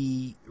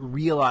 he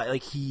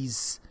realizes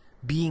he's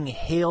being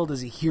hailed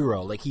as a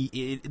hero.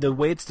 The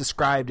way it's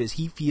described is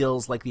he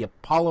feels like the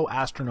Apollo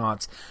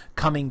astronauts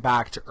coming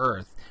back to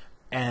Earth.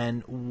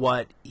 And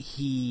what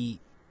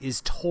he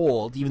is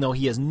told, even though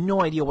he has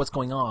no idea what's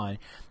going on,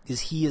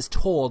 is he is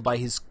told by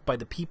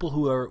the people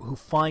who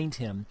find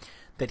him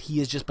that he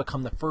has just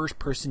become the first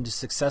person to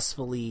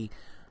successfully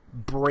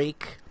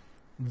break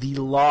the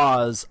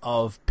laws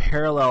of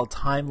parallel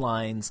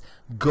timelines,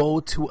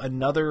 go to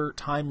another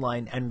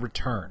timeline, and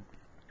return.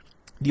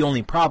 The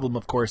only problem,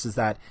 of course, is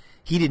that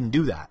he didn't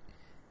do that.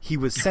 He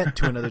was sent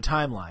to another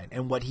timeline,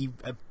 and what he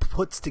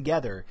puts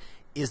together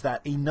is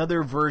that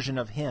another version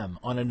of him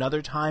on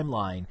another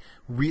timeline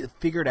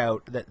figured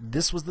out that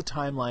this was the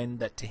timeline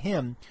that to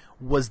him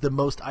was the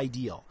most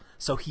ideal.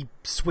 So he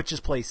switches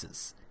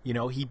places.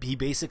 He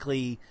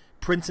basically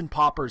prints and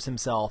paupers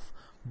himself,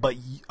 but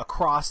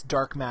across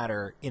dark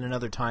matter in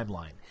another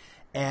timeline.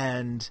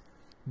 And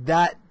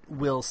that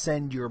will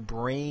send your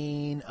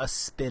brain a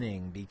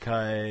spinning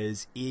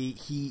because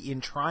he in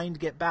trying to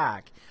get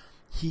back,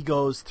 he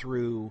goes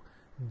through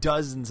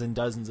dozens and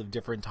dozens of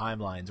different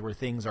timelines where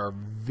things are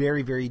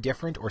very, very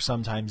different or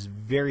sometimes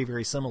very,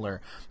 very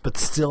similar, but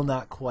still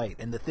not quite.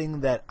 And the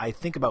thing that I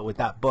think about with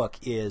that book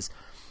is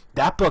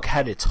that book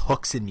had its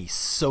hooks in me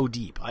so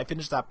deep. I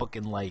finished that book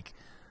in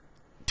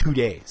 2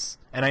 days.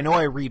 And I know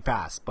I read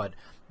fast, but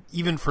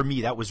even for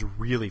me, that was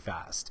really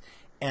fast.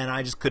 And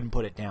I just couldn't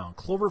put it down.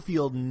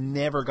 Cloverfield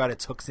never got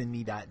its hooks in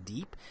me that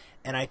deep.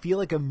 And I feel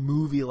like a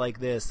movie like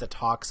this that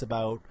talks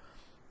about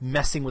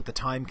messing with the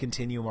time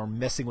continuum or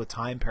messing with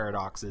time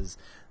paradoxes,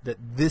 that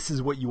this is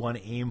what you want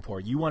to aim for.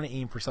 You want to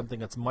aim for something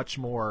that's much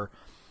more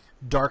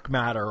dark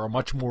matter or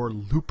much more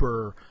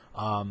Looper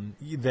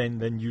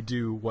than you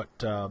do what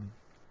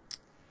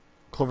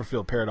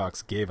Cloverfield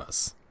Paradox gave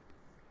us.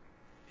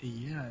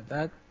 Yeah,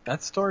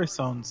 that story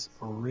sounds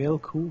real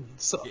cool.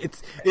 So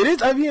it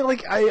is. I mean,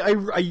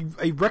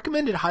 I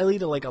recommend it highly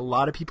to a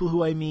lot of people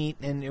who I meet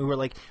and who are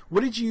like,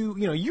 "What did you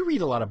you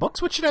read a lot of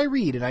books? What should I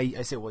read?" And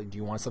I say, "Well, do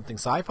you want something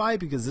sci-fi?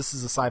 Because this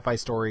is a sci-fi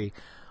story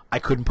I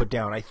couldn't put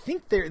down." I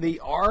think they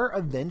are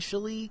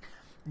eventually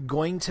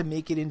going to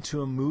make it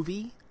into a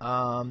movie.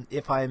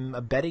 If I'm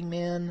a betting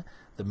man,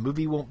 the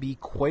movie won't be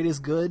quite as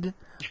good.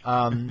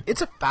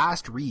 It's a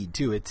fast read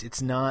too.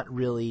 It's not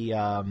really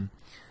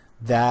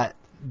that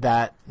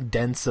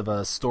dense of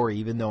a story,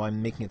 even though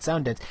I'm making it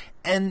sound dense.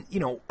 And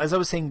as I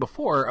was saying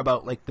before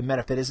about like the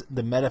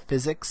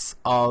metaphysics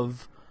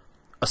of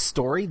a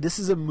story, this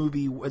is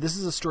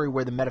a story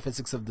where the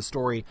metaphysics of the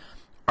story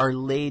are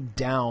laid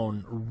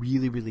down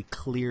really, really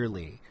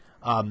clearly,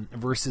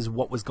 versus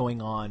what was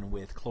going on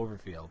with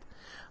Cloverfield.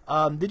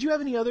 Did you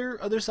have any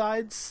other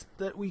sides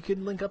that we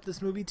could link up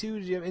this movie to?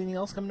 Did you have anything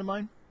else come to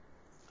mind?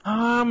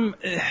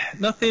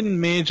 Nothing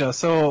major.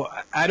 So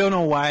I don't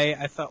know why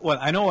I thought. Well,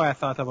 I know why I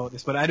thought about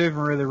this, but I don't even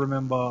really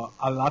remember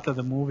a lot of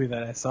the movie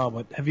that I saw.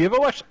 But have you ever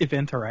watched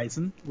Event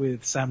Horizon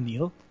with Sam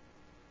Neill?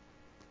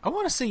 I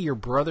want to say your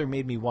brother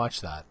made me watch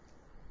that.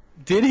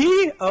 Did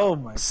he? Oh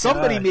my!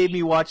 Somebody gosh. made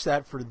me watch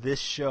that for this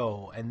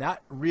show, and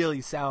that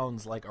really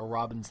sounds like a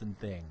Robinson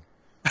thing.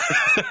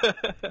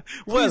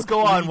 Please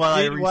go on while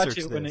I research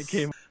this. When it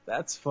came.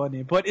 That's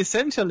funny, but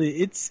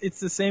essentially, it's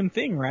the same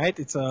thing, right?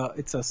 It's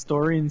a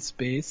story in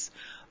space,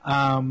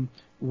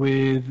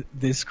 with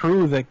this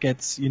crew that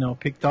gets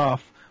picked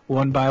off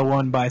one by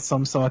one by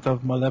some sort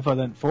of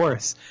malevolent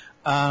force,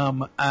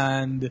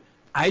 and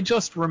I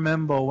just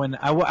remember when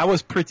I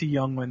was pretty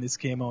young when this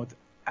came out.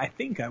 I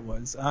think I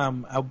was.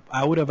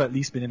 I would have at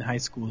least been in high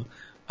school,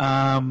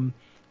 and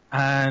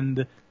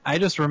I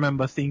just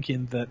remember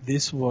thinking that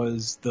this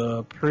was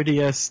the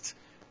prettiest,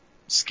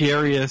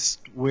 scariest,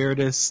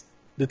 weirdest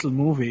little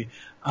movie.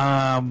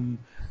 And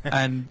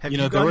have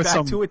you gone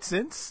back to it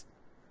since?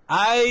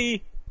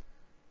 I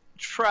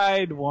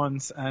tried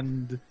once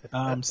and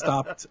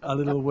stopped a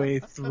little way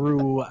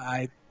through.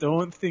 I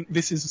don't think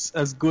this is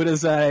as good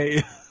as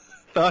I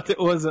thought it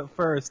was at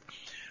first.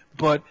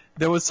 But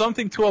there was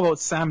something too about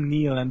Sam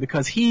Neill, and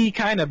because he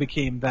kind of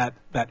became that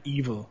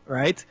evil,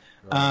 right?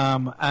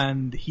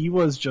 And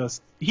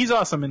he's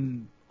awesome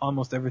in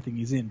almost everything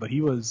he's in, but he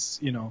was,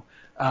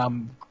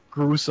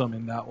 gruesome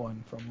in that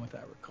one from what I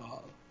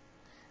recall.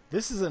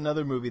 This is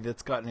another movie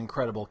that's got an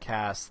incredible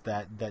cast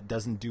that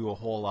doesn't do a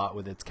whole lot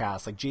with its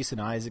cast. Like Jason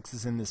Isaacs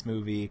is in this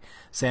movie,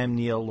 Sam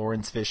Neill,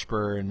 Lawrence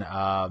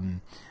Fishburne,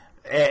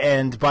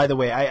 and by the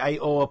way, I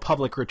owe a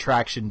public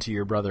retraction to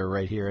your brother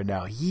right here and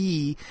now.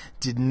 He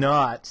did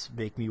not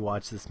make me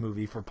watch this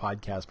movie for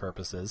podcast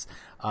purposes.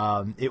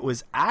 It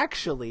was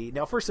actually...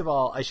 Now, first of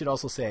all, I should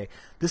also say,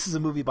 this is a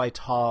movie by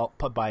Paul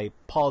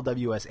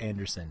W.S.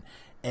 Anderson.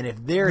 And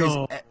if there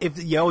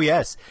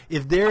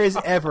is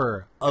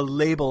ever a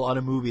label on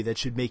a movie that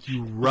should make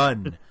you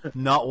run,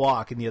 not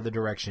walk in the other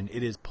direction,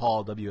 it is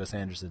Paul W.S.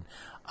 Anderson.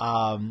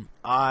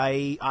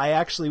 I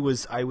actually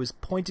was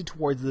pointed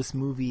towards this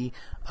movie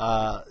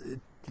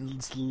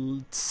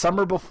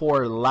summer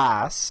before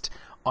last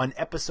on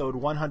episode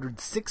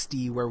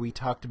 160 where we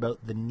talked about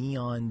the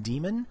Neon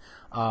Demon.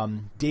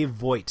 Dave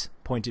Voigt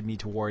pointed me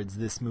towards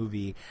this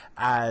movie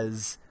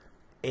as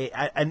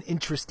an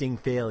interesting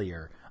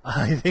failure.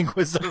 I think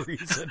was the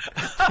reason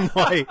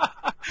why.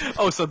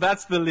 Oh, so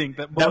that's the link.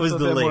 That was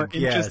the link. Were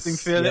interesting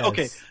failure. Yes.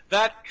 Okay,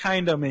 that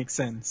kind of makes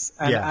sense,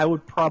 and I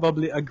would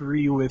probably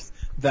agree with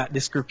that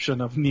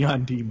description of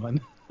Neon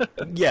Demon.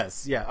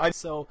 Yes, yeah.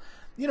 So,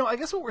 I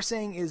guess what we're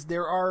saying is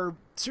there are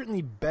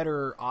certainly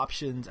better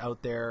options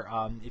out there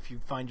if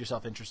you find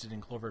yourself interested in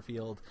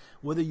Cloverfield,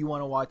 whether you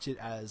want to watch it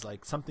as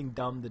like something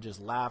dumb to just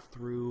laugh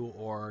through,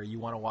 or you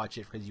want to watch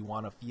it because you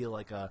want to feel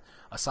like a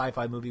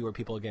sci-fi movie where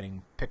people are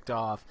getting picked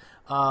off.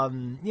 There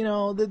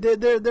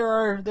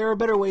are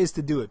better ways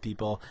to do it,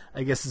 people,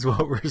 I guess is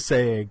what we're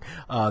saying.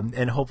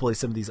 And hopefully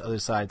some of these other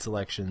side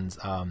selections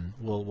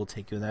will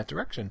take you in that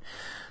direction.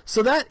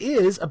 So that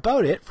is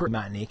about it for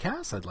Matinee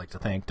Cast. I'd like to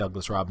thank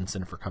Douglas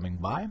Robinson for coming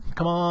by.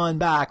 Come on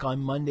back on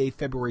Monday,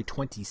 February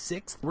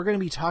 26th. We're going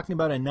to be talking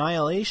about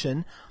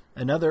Annihilation,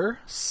 another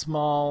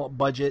small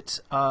budget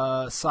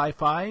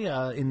sci-fi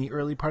in the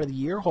early part of the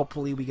year.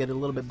 Hopefully we get a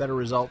little bit better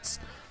results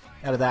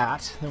out of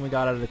that than we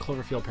got out of the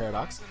Cloverfield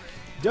Paradox.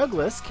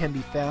 Douglas can be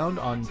found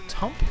on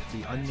Tump,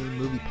 the Unnamed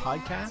Movie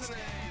Podcast.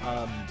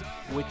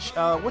 What's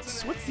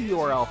the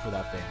URL for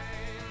that thing?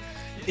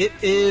 It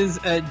is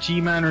at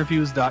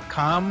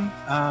gmanreviews.com,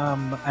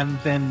 and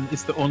then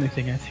it's the only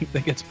thing I think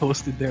that gets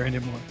posted there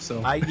anymore.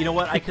 So you know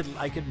what, I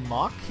could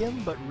mock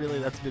him, but really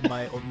that's been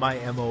my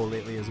MO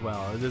lately as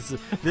well.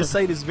 This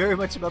site is very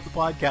much about the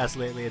podcast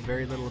lately and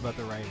very little about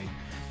the writing.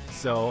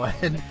 So,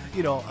 and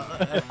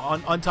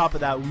on top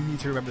of that, we need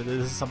to remember that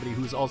this is somebody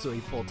who's also a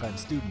full-time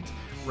student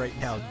right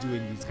now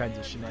doing these kinds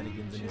of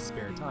shenanigans in his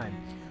spare time.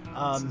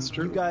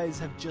 You guys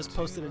have just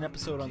posted an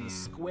episode on The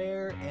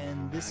Square,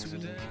 and this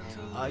week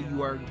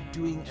you are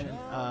doing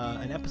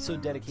an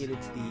episode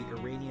dedicated to the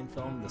Iranian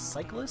film The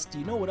Cyclist. Do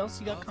you know what else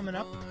you got coming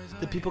up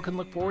that people can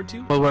look forward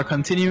to? Well, we're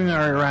continuing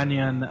our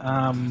Iranian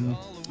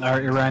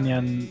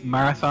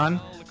marathon.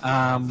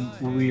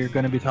 We're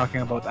going to be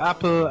talking about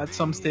Apple at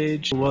some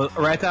stage. Well,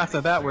 right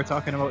after that, we're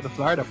talking about the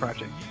Florida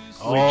Project.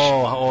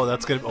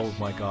 That's good. Oh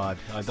my God!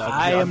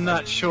 I am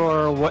not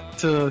sure what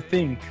to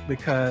think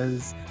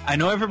because I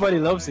know everybody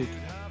loves it,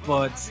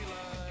 but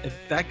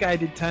that guy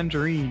did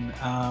Tangerine,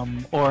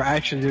 or I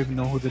actually don't even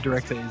know who the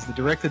director is. The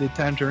director did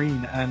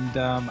Tangerine, and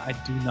I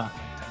do not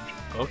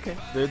like Tangerine. Okay.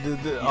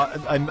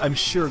 I'm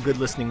sure good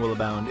listening will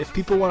abound. If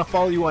people want to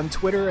follow you on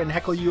Twitter and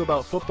heckle you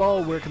about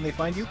football, where can they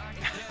find you?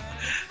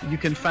 You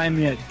can find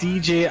me at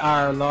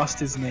DJR Lost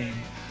His Name.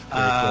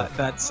 Cool.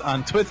 That's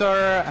on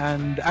Twitter,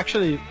 and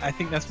actually, I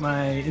think that's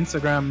my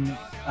Instagram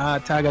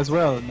tag as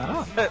well.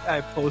 Now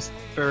I post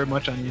very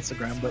much on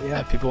Instagram, but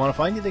yeah. If people want to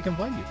find you, they can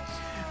find you.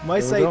 My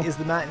There we site go. is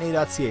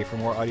thematinee.ca. For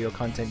more audio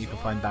content, you can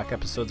find back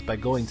episodes by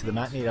going to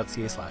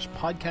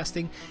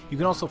thematinee.ca/podcasting. You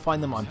can also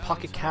find them on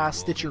Pocket Cast,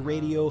 Stitcher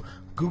Radio,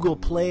 Google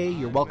Play,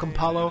 you're welcome,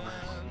 Paulo,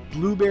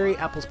 Blueberry,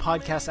 Apple's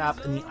podcast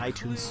app, and the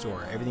iTunes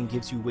Store. Everything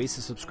gives you ways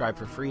to subscribe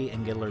for free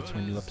and get alerts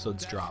when new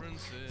episodes drop.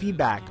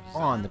 Feedback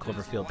on the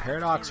Cloverfield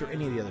Paradox or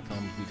any of the other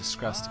films we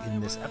discussed in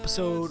this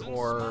episode,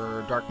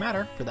 or Dark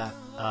Matter for that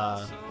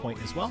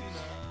point as well,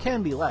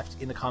 can be left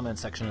in the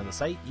comments section of the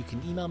site. You can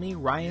email me,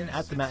 Ryan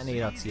at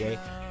thematinee.ca,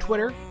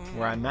 Twitter,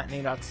 where I'm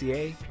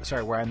matinee.ca,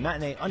 where I'm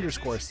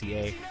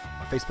matinee_ca,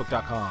 or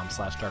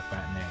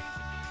facebook.com/darkmatinee.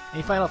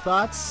 Any final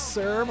thoughts,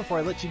 sir, before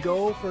I let you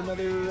go for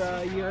another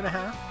year and a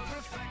half?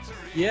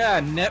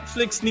 Yeah,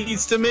 Netflix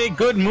needs to make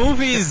good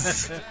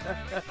movies.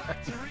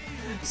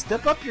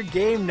 Step up your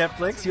game,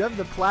 Netflix. You have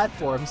the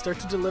platform. Start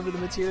to deliver the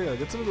material.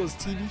 Get some of those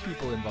TV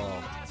people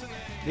involved.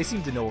 They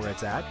seem to know where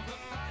it's at.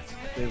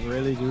 They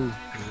really do.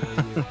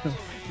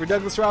 For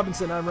Douglas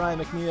Robinson, I'm Ryan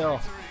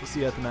McNeil. We'll see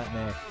you at the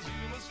matinee.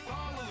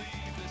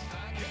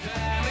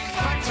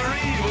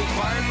 Factory will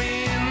find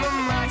me in the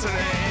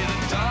matinee,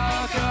 the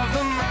dark of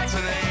the